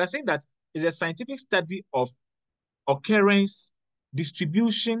is what? We are saying that is a scientific study of occurrence,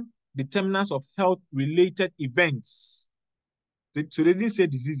 distribution, determinants of health-related events. So they didn't say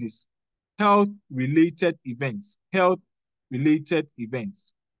diseases. Health-related events. Health-related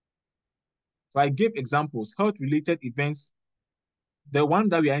events. So I gave examples. Health-related events. The one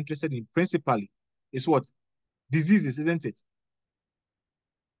that we are interested in principally is what? Diseases, isn't it?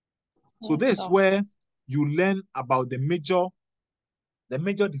 So this is where you learn about the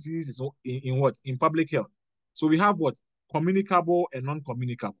major diseases in what? In public health. So we have what? Communicable and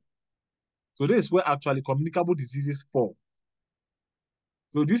non-communicable. So this is where actually communicable diseases fall.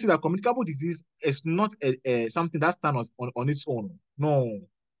 So do you see that communicable disease is not something that stands on its own? No,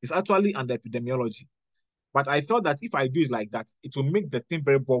 it's actually under epidemiology. But I felt that if I do it like that, it will make the thing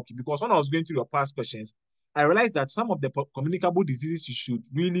very bulky, because when I was going through your past questions, I realized that some of the communicable diseases you should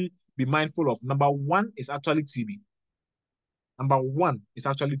really be mindful of. Number one is actually TB. Number one is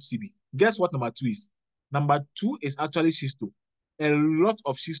actually TB. Guess what number two is? Number two is actually schisto. A lot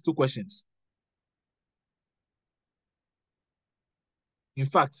of schisto questions. In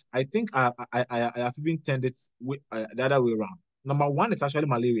fact, I think I have even turned it the other way around. Number one is actually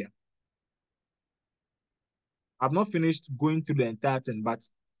malaria. I've not finished going through the entire thing, but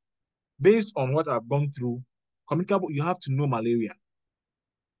based on what I've gone through, communicable, you have to know malaria.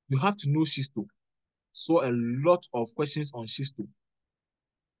 You have to know schisto. So a lot of questions on schisto.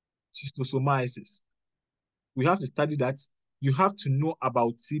 Schistosomiasis. We have to study that. You have to know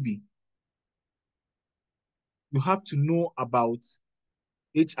about TB. You have to know about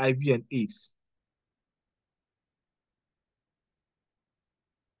HIV and AIDS.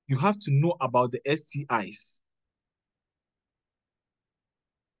 You have to know about the STIs.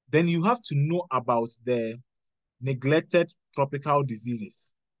 Then you have to know about the neglected tropical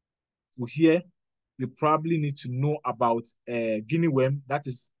diseases. So here, you probably need to know about guinea worm, that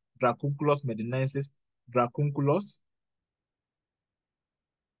is Dracunculus medinensis, Dracunculus.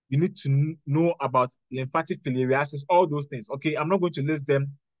 You need to know about lymphatic filariasis, all those things. Okay, I'm not going to list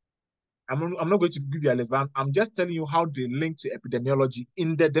them. I'm not going to give you a list, but I'm just telling you how they link to epidemiology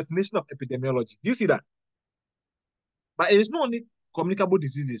in the definition of epidemiology. Do you see that? But it is not only communicable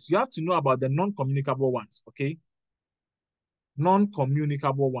diseases. You have to know about the non-communicable ones, okay?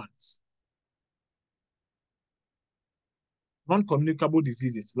 Non-communicable ones. Non-communicable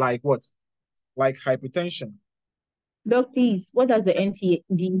diseases like what? Like hypertension, Doc, please, what does the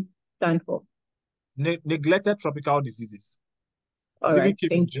NTD stand for? neglected tropical diseases. All It even right, came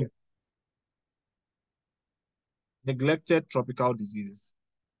in thank June. you. Neglected tropical diseases.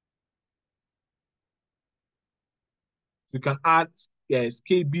 So you can add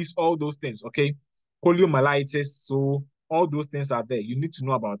scabies, all those things, okay? Poliomyelitis, so all those things are there. You need to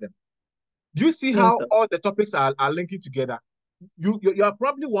know about them. Do you see Yes, how Doc. all the topics are linking together? You are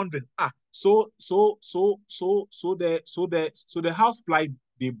probably wondering, so the house fly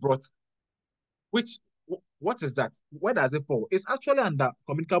they brought, what is that? Where does it fall? It's actually under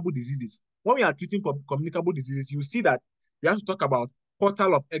communicable diseases. When we are treating communicable diseases, you see that we have to talk about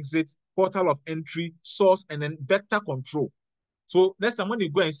portal of exit, portal of entry, source, and then vector control. So next time when you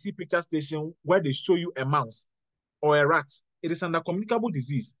go and see picture station where they show you a mouse or a rat, it is under communicable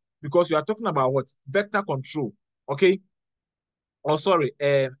disease because you are talking about what? Vector control, okay? Or sorry,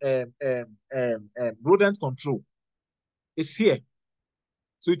 rodent control. It's here.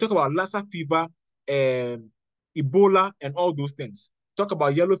 So you talk about Lassa fever, Ebola, and all those things. Talk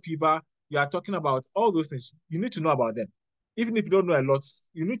about yellow fever. You are talking about all those things. You need to know about them. Even if you don't know a lot,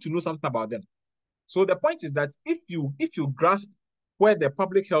 you need to know something about them. So the point is that if you grasp where the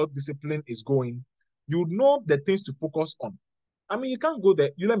public health discipline is going, you know the things to focus on. I mean, you can't go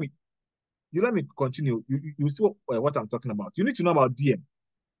there. You let me continue. You see what I'm talking about. You need to know about DM.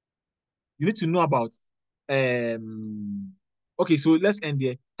 You need to know about okay, so let's end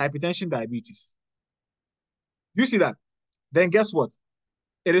there. Hypertension, diabetes. You see that? Then guess what?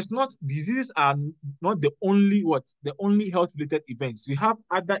 It is not, diseases are not the only health related events. We have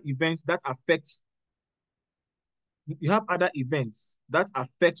other events that affect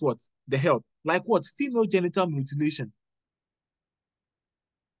what? The health. Like what? Female genital mutilation,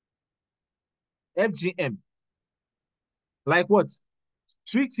 FGM. Like what?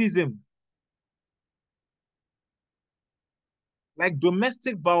 Treatism. Like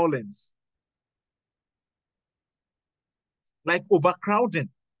domestic violence. Like overcrowding.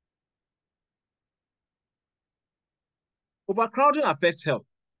 Overcrowding affects health.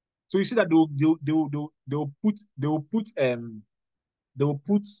 So you see that they will put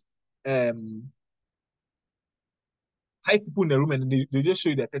high people in the room and they just show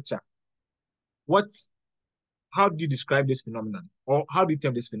you the picture. How do you describe this phenomenon? Or how do you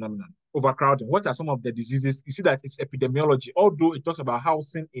term this phenomenon? Overcrowding. What are some of the diseases? You see that it's epidemiology, although it talks about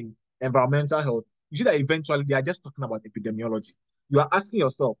housing in environmental health. You see that eventually they are just talking about epidemiology. You are asking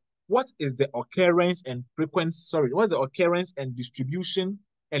yourself, what is the occurrence and distribution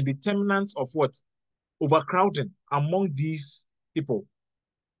and determinants of what? Overcrowding among these people.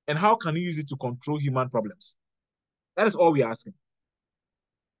 And how can you use it to control human problems? That is all we are asking.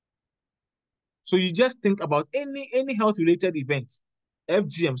 So you just think about any health related event,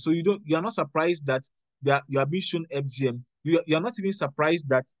 FGM. So you are not surprised that you are being shown FGM. You are not even surprised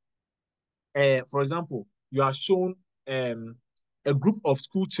that, for example, you are shown a group of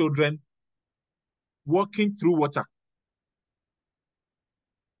school children walking through water,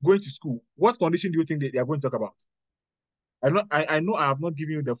 going to school. What condition do you think they are going to talk about? I know I have not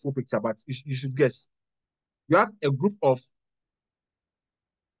given you the full picture, but you should guess. You have a group of,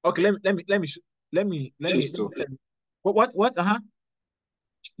 okay, let me what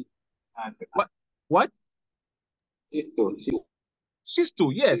what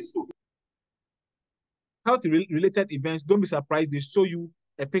Shisto, yes. Health related events, don't be surprised. They show you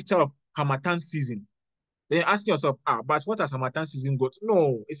a picture of Harmattan season. Then you ask yourself, but what has Harmattan season got?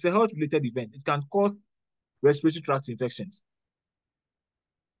 No, it's a health related event. It can cause respiratory tract infections.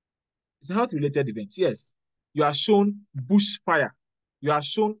 It's a health related event, yes. You are shown bushfire. You are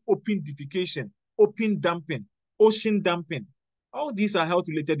shown open defecation, open dumping, ocean dumping. All these are health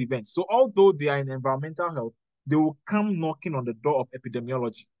related events. So although they are in environmental health, they will come knocking on the door of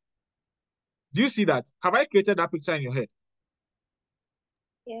epidemiology. Do you see that? Have I created that picture in your head?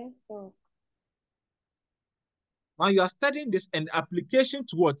 Yes, Doc. Now you are studying this and application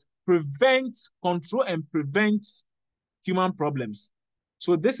to what? Control and prevent human problems.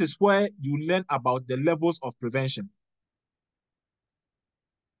 So this is where you learn about the levels of prevention.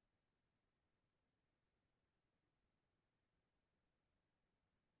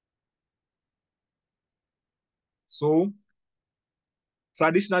 So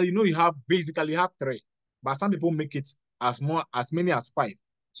traditionally, you have basically three, but some people make it as many as 5.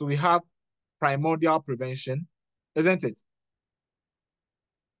 So we have primordial prevention, isn't it?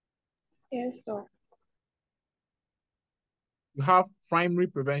 Yes, Doc. You have primary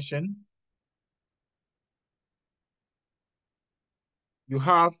prevention. You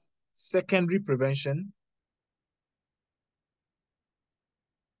have secondary prevention.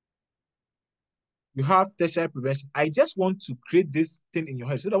 You have tertiary prevention. I just want to create this thing in your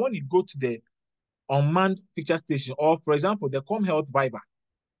head so that when you go to the unmanned picture station, or for example, the Com Health Viber,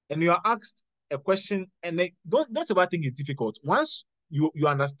 and you are asked a question, and they don't ever think it's difficult. Once you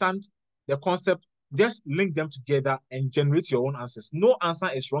understand the concept, just link them together and generate your own answers. No answer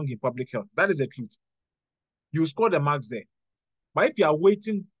is wrong in public health. That is the truth. You score the marks there. But if you are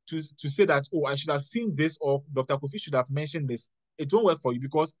waiting to say that, oh, I should have seen this, or Dr. Kofi should have mentioned this, it won't work for you,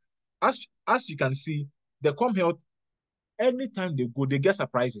 because as you can see, the Com Health, anytime they go, they get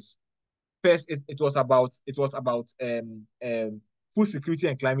surprises. First, it was about food security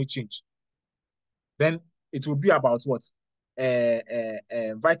and climate change. Then it will be about what?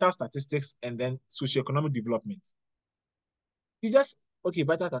 Vital statistics, and then socioeconomic development. You just, okay,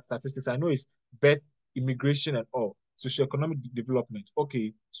 vital statistics, I know it's birth, immigration, and all. Socioeconomic development.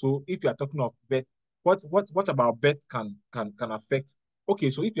 Okay, so if you are talking of birth, what about birth can affect?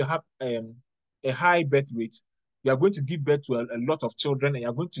 Okay, so if you have a high birth rate, you are going to give birth to a lot of children, and you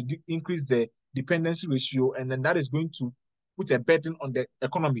are going to increase the dependency ratio, and then that is going to put a burden on the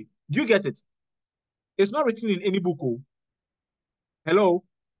economy. Do you get it? It's not written in any book. Oh. Hello?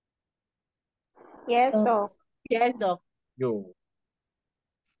 Yes, Doc. Yes, Doc. Yo.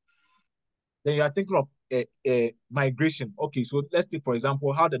 Then you are thinking of migration. Okay, so let's take, for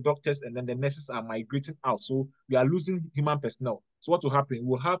example, how the doctors and then the nurses are migrating out. So we are losing human personnel. So what will happen?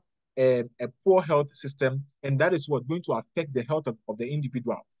 We'll have a poor health system, and that is what's going to affect the health of the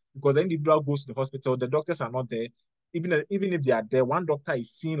individual. Because the individual goes to the hospital, the doctors are not there. Even if they are there, one doctor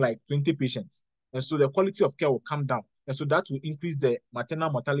is seeing like 20 patients. And so the quality of care will come down. And so that will increase the maternal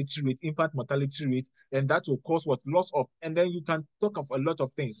mortality rate, infant mortality rate, and that will cause what? Loss of, and then you can talk of a lot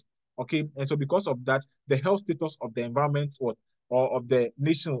of things. Okay, and so because of that, the health status of the environment or of the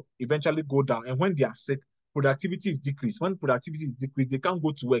nation will eventually go down. And when they are sick, productivity is decreased. When productivity is decreased, they can't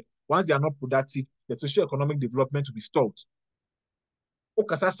go to work. Once they are not productive, the socio-economic development will be stalled. Don't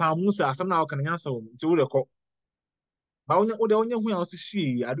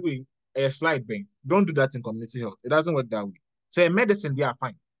do that in community health. It doesn't work that way. Say medicine, they are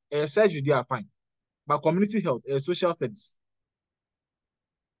fine. Surgery, they are fine. But community health, social studies.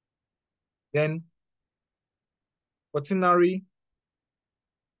 Then veterinary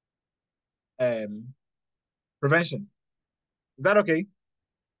prevention. Is that okay?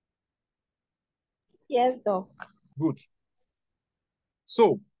 Yes, Doc. Good.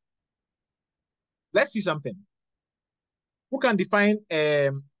 So let's see something. Who can define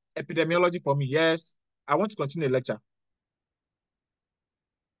epidemiology for me? Yes, I want to continue the lecture.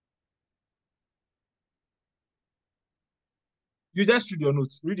 You just read your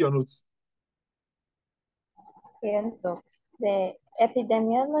notes. Read your notes. Yes, Doc. The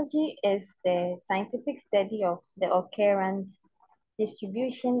epidemiology is the scientific study of the occurrence,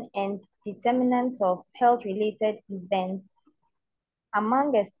 distribution, and determinants of health-related events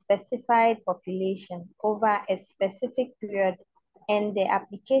among a specified population over a specific period, and the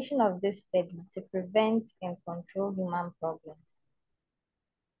application of this study to prevent and control human problems.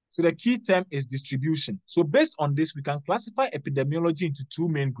 So the key term is distribution. So based on this, we can classify epidemiology into two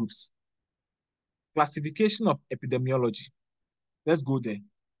main groups. Classification of epidemiology. Let's go there.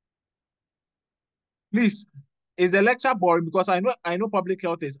 Please, is the lecture boring? Because I know public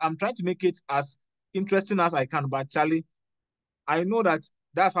health is. I'm trying to make it as interesting as I can, but Charlie, I know that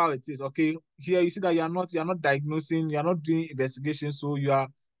that's how it is. Okay, here you see that you're not diagnosing, you're not doing investigation, so you are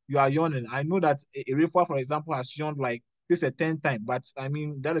yawning. I know that a referral, for example, has yawned like this a 10th time, but I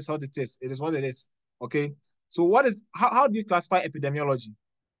mean that is what it is. It is what it is. Okay, so how do you classify epidemiology?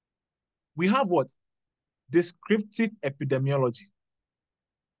 We have what? Descriptive epidemiology.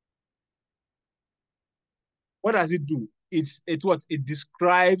 What does it do? It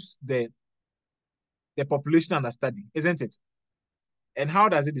describes the population under study, isn't it? And how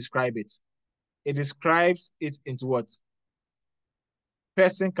does it describe it? It describes it into what?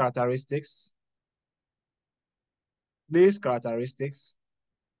 Person characteristics, place characteristics,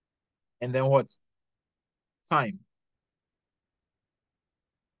 and then what? Time.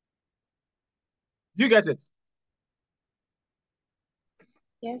 You get it?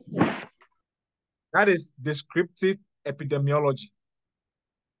 Yes, Doc. That is descriptive epidemiology.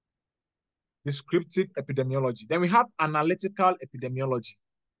 Descriptive epidemiology. Then we have analytical epidemiology.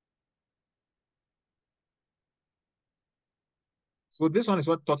 So this one is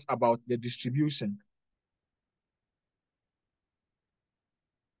what talks about the distribution.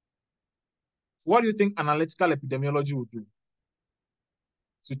 So what do you think analytical epidemiology would do?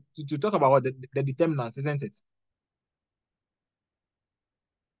 To talk about what the determinants, isn't it?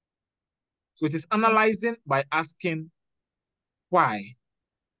 So it is analyzing by asking why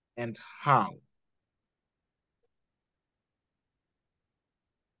and how.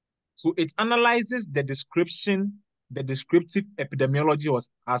 So it analyzes the description, the descriptive epidemiology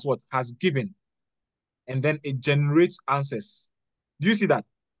has given, and then it generates answers. Do you see that?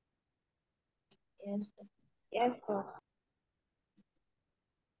 Yes. Yes, sir.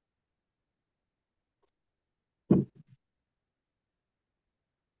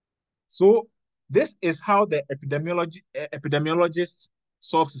 So this is how the epidemiologist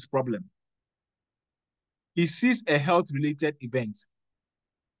solves his problem. He sees a health-related event.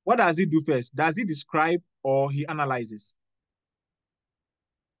 What does he do first? Does he describe or he analyzes?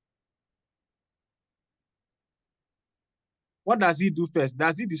 What does he do first?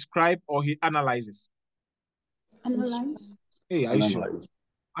 Does he describe or he analyzes? Analyze. Hey, are you sure? Analyze.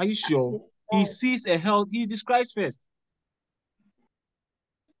 Are you sure? He sees a health, he describes first.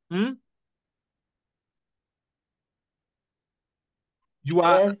 Hmm? You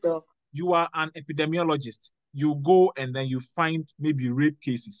are Yes, doc. you are an epidemiologist. You go and then you find maybe rape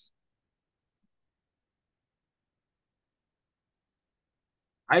cases.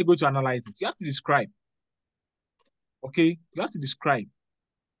 I go to analyze it. You have to describe. Okay, you have to describe.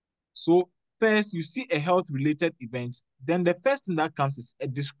 So first, you see a health-related event. Then the first thing that comes is a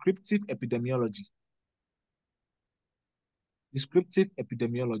descriptive epidemiology. Descriptive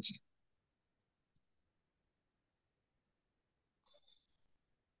epidemiology.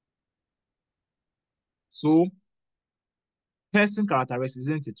 So person characteristics,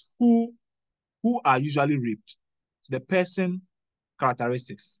 isn't it? Who are usually raped? So the person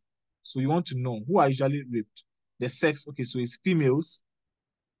characteristics. So you want to know who are usually raped. The sex, okay, so it's females.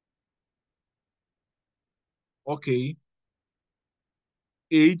 Okay.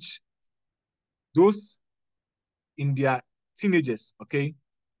 Age, those in their teenagers, okay?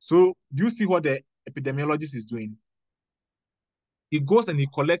 So do you see what the epidemiologist is doing? He goes and he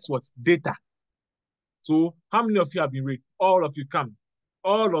collects what? Data. So how many of you have been raped? All of you come.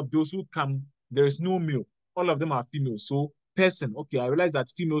 All of those who come, there is no male. All of them are females. So person, okay, I realize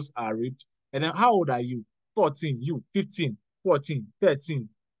that females are raped. And then how old are you? 14, you, 15, 14, 13,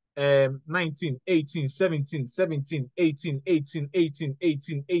 19, 18, 17, 17, 18, 18, 18,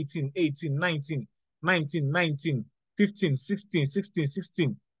 18, 18, 18, 19, 19, 19, 15, 16, 16,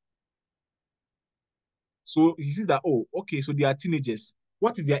 16. So he sees that, oh, okay, so they are teenagers.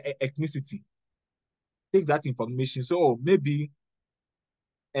 What is their ethnicity? Takes that information. So, oh, maybe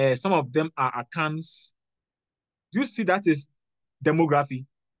some of them are Akans. Do you see that is demography?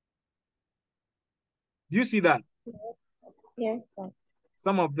 Do you see that? Yes, sir.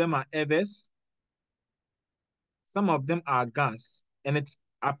 Some of them are Evers. Some of them are Gans. And it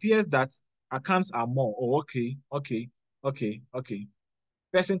appears that Akans are more. Oh, okay, okay, okay, okay.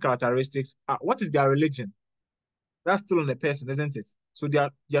 Person characteristics. What is their religion? That's still on the person, isn't it? So they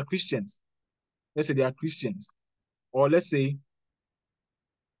are Christians. Let's say they are Christians. Or let's say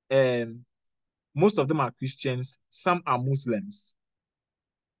most of them are Christians. Some are Muslims.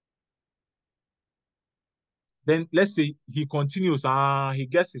 Then let's say he continues, he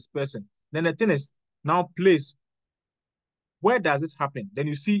gets his person. Then the thing is, now place, where does it happen? Then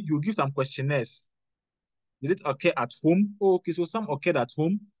you see, you give some questionnaires. Did it occur at home? Oh, okay, so some occurred at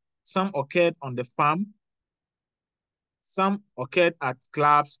home, some occurred on the farm, some occurred at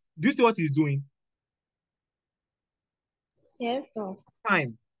clubs. Do you see what he's doing? Yes, sir.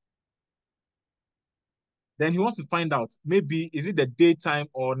 Time. Then he wants to find out, maybe, is it the daytime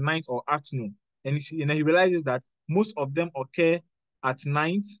or night or afternoon? And then he realizes that most of them occur at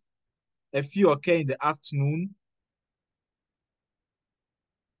night, a few occur in the afternoon,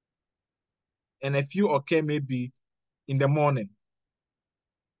 and a few occur maybe in the morning.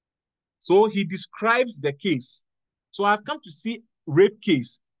 So he describes the case. So I've come to see rape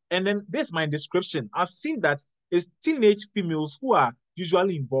case. And then this is my description. I've seen that it's teenage females who are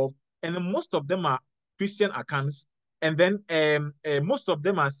usually involved, and then most of them are Christian accounts. And then most of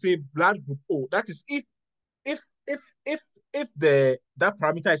them are, say, blood group O. That is if that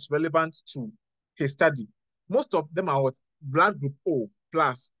parameter is relevant to his study. Most of them are what? Blood group O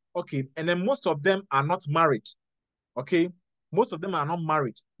plus. Okay. And then most of them are not married. Okay. Most of them are not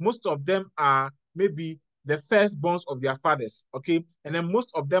married. Most of them are maybe the firstborns of their fathers. Okay. And then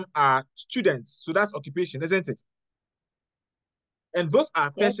most of them are students. So that's occupation, isn't it? And those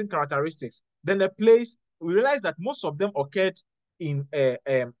are person characteristics. Then the place, we realize that most of them occurred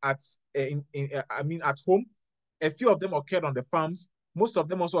at home. A few of them occurred on the farms. Most of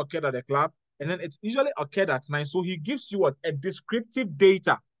them also occurred at the club. And then it usually occurred at night. So he gives you what? A descriptive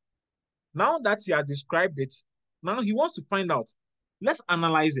data. Now that he has described it, now he wants to find out. Let's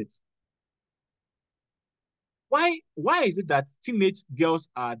analyze it. Why is it that teenage girls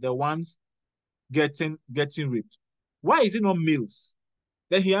are the ones getting raped? Why is it not males?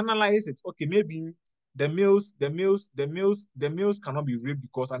 Then he analyzed it. Okay, maybe the males cannot be raped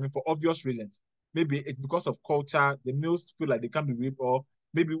because, I mean, for obvious reasons. Maybe it's because of culture. The males feel like they can't be raped, or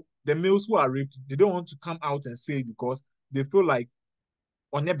maybe the males who are raped, they don't want to come out and say it because they feel like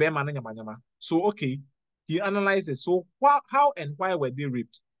onye bema na nyama nyama. So okay, he analyzed it. So how and why were they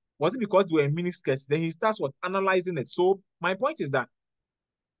raped? Was it because they were in miniskirts? Then he starts with analyzing it. So my point is that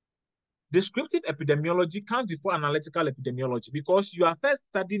descriptive epidemiology comes before analytical epidemiology, because you are first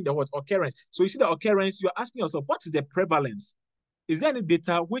studying the what occurrence. So you see the occurrence, you are asking yourself, what is the prevalence? Is there any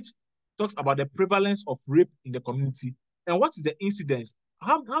data which talks about the prevalence of rape in the community? And what is the incidence?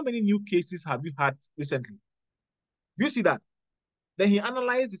 How many new cases have you had recently? Do you see that? Then he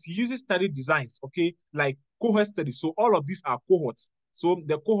analyzes it. He uses study designs, okay, like cohort studies. So all of these are cohorts. So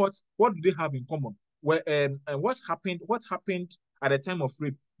the cohorts, what do they have in common? Where what happened at the time of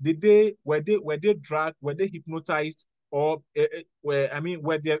rape? Were they drugged? Were they hypnotized? Or were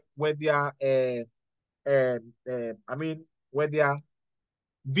their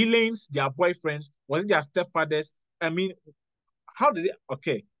villains, their boyfriends? Was it their stepfathers? I mean, how did it?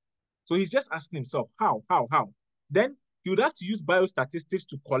 Okay, so he's just asking himself, how? Then he would have to use biostatistics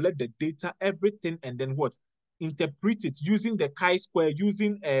to collect the data, everything, and then what? Interpret it using the chi-square,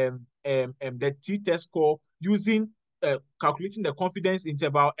 using the t-test score, using calculating the confidence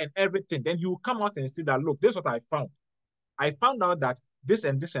interval and everything. Then he will come out and say that, look, this is what I found. I found out that this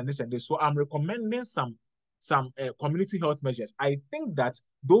and this and this and this. So I'm recommending some community health measures. I think that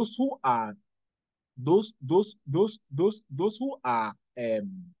those who are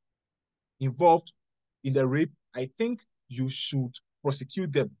involved in the rape, I think you should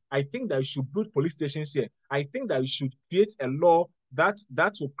prosecute them. I think that you should build police stations here. I think that you should create a law that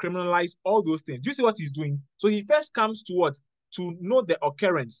will criminalize all those things. Do you see what he's doing? So he first comes to what? To know the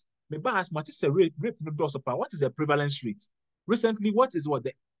occurrence. What is the prevalence rate? Recently, what is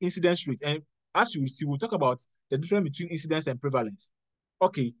the incidence rate? And as you will see, we'll talk about the difference between incidence and prevalence.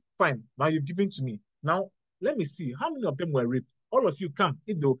 Okay, fine. Now you've given to me. Now, let me see. How many of them were raped? All of you come.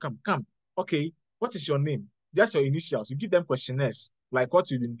 If they will come. Okay, what is your name? Just your initials. You give them questionnaires, like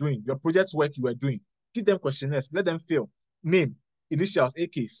what you've been doing, your project work you were doing. Give them questionnaires. Let them fill. Name, initials,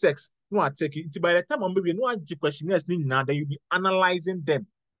 AK, sex. No, I take it. By the time I'm maybe no questionnaires, then you'll be analyzing them.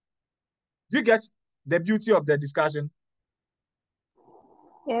 You get the beauty of the discussion?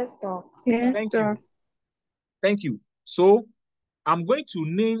 Yes, Doc. Yes, Thank Doc. you. Thank you. So I'm going to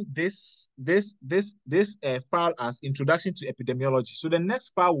name this file as Introduction to Epidemiology. So the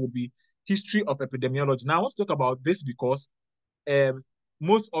next file will be History of Epidemiology. Now I want to talk about this because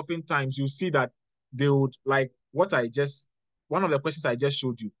most oftentimes you see that they would like one of the questions I just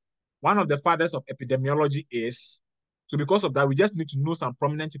showed you. One of the fathers of epidemiology is, so because of that, we just need to know some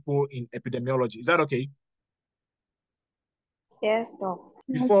prominent people in epidemiology. Is that okay? Yes, Doc.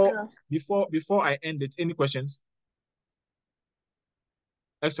 Before I end it, any questions?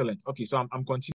 Excellent. Okay, so I'm continuing.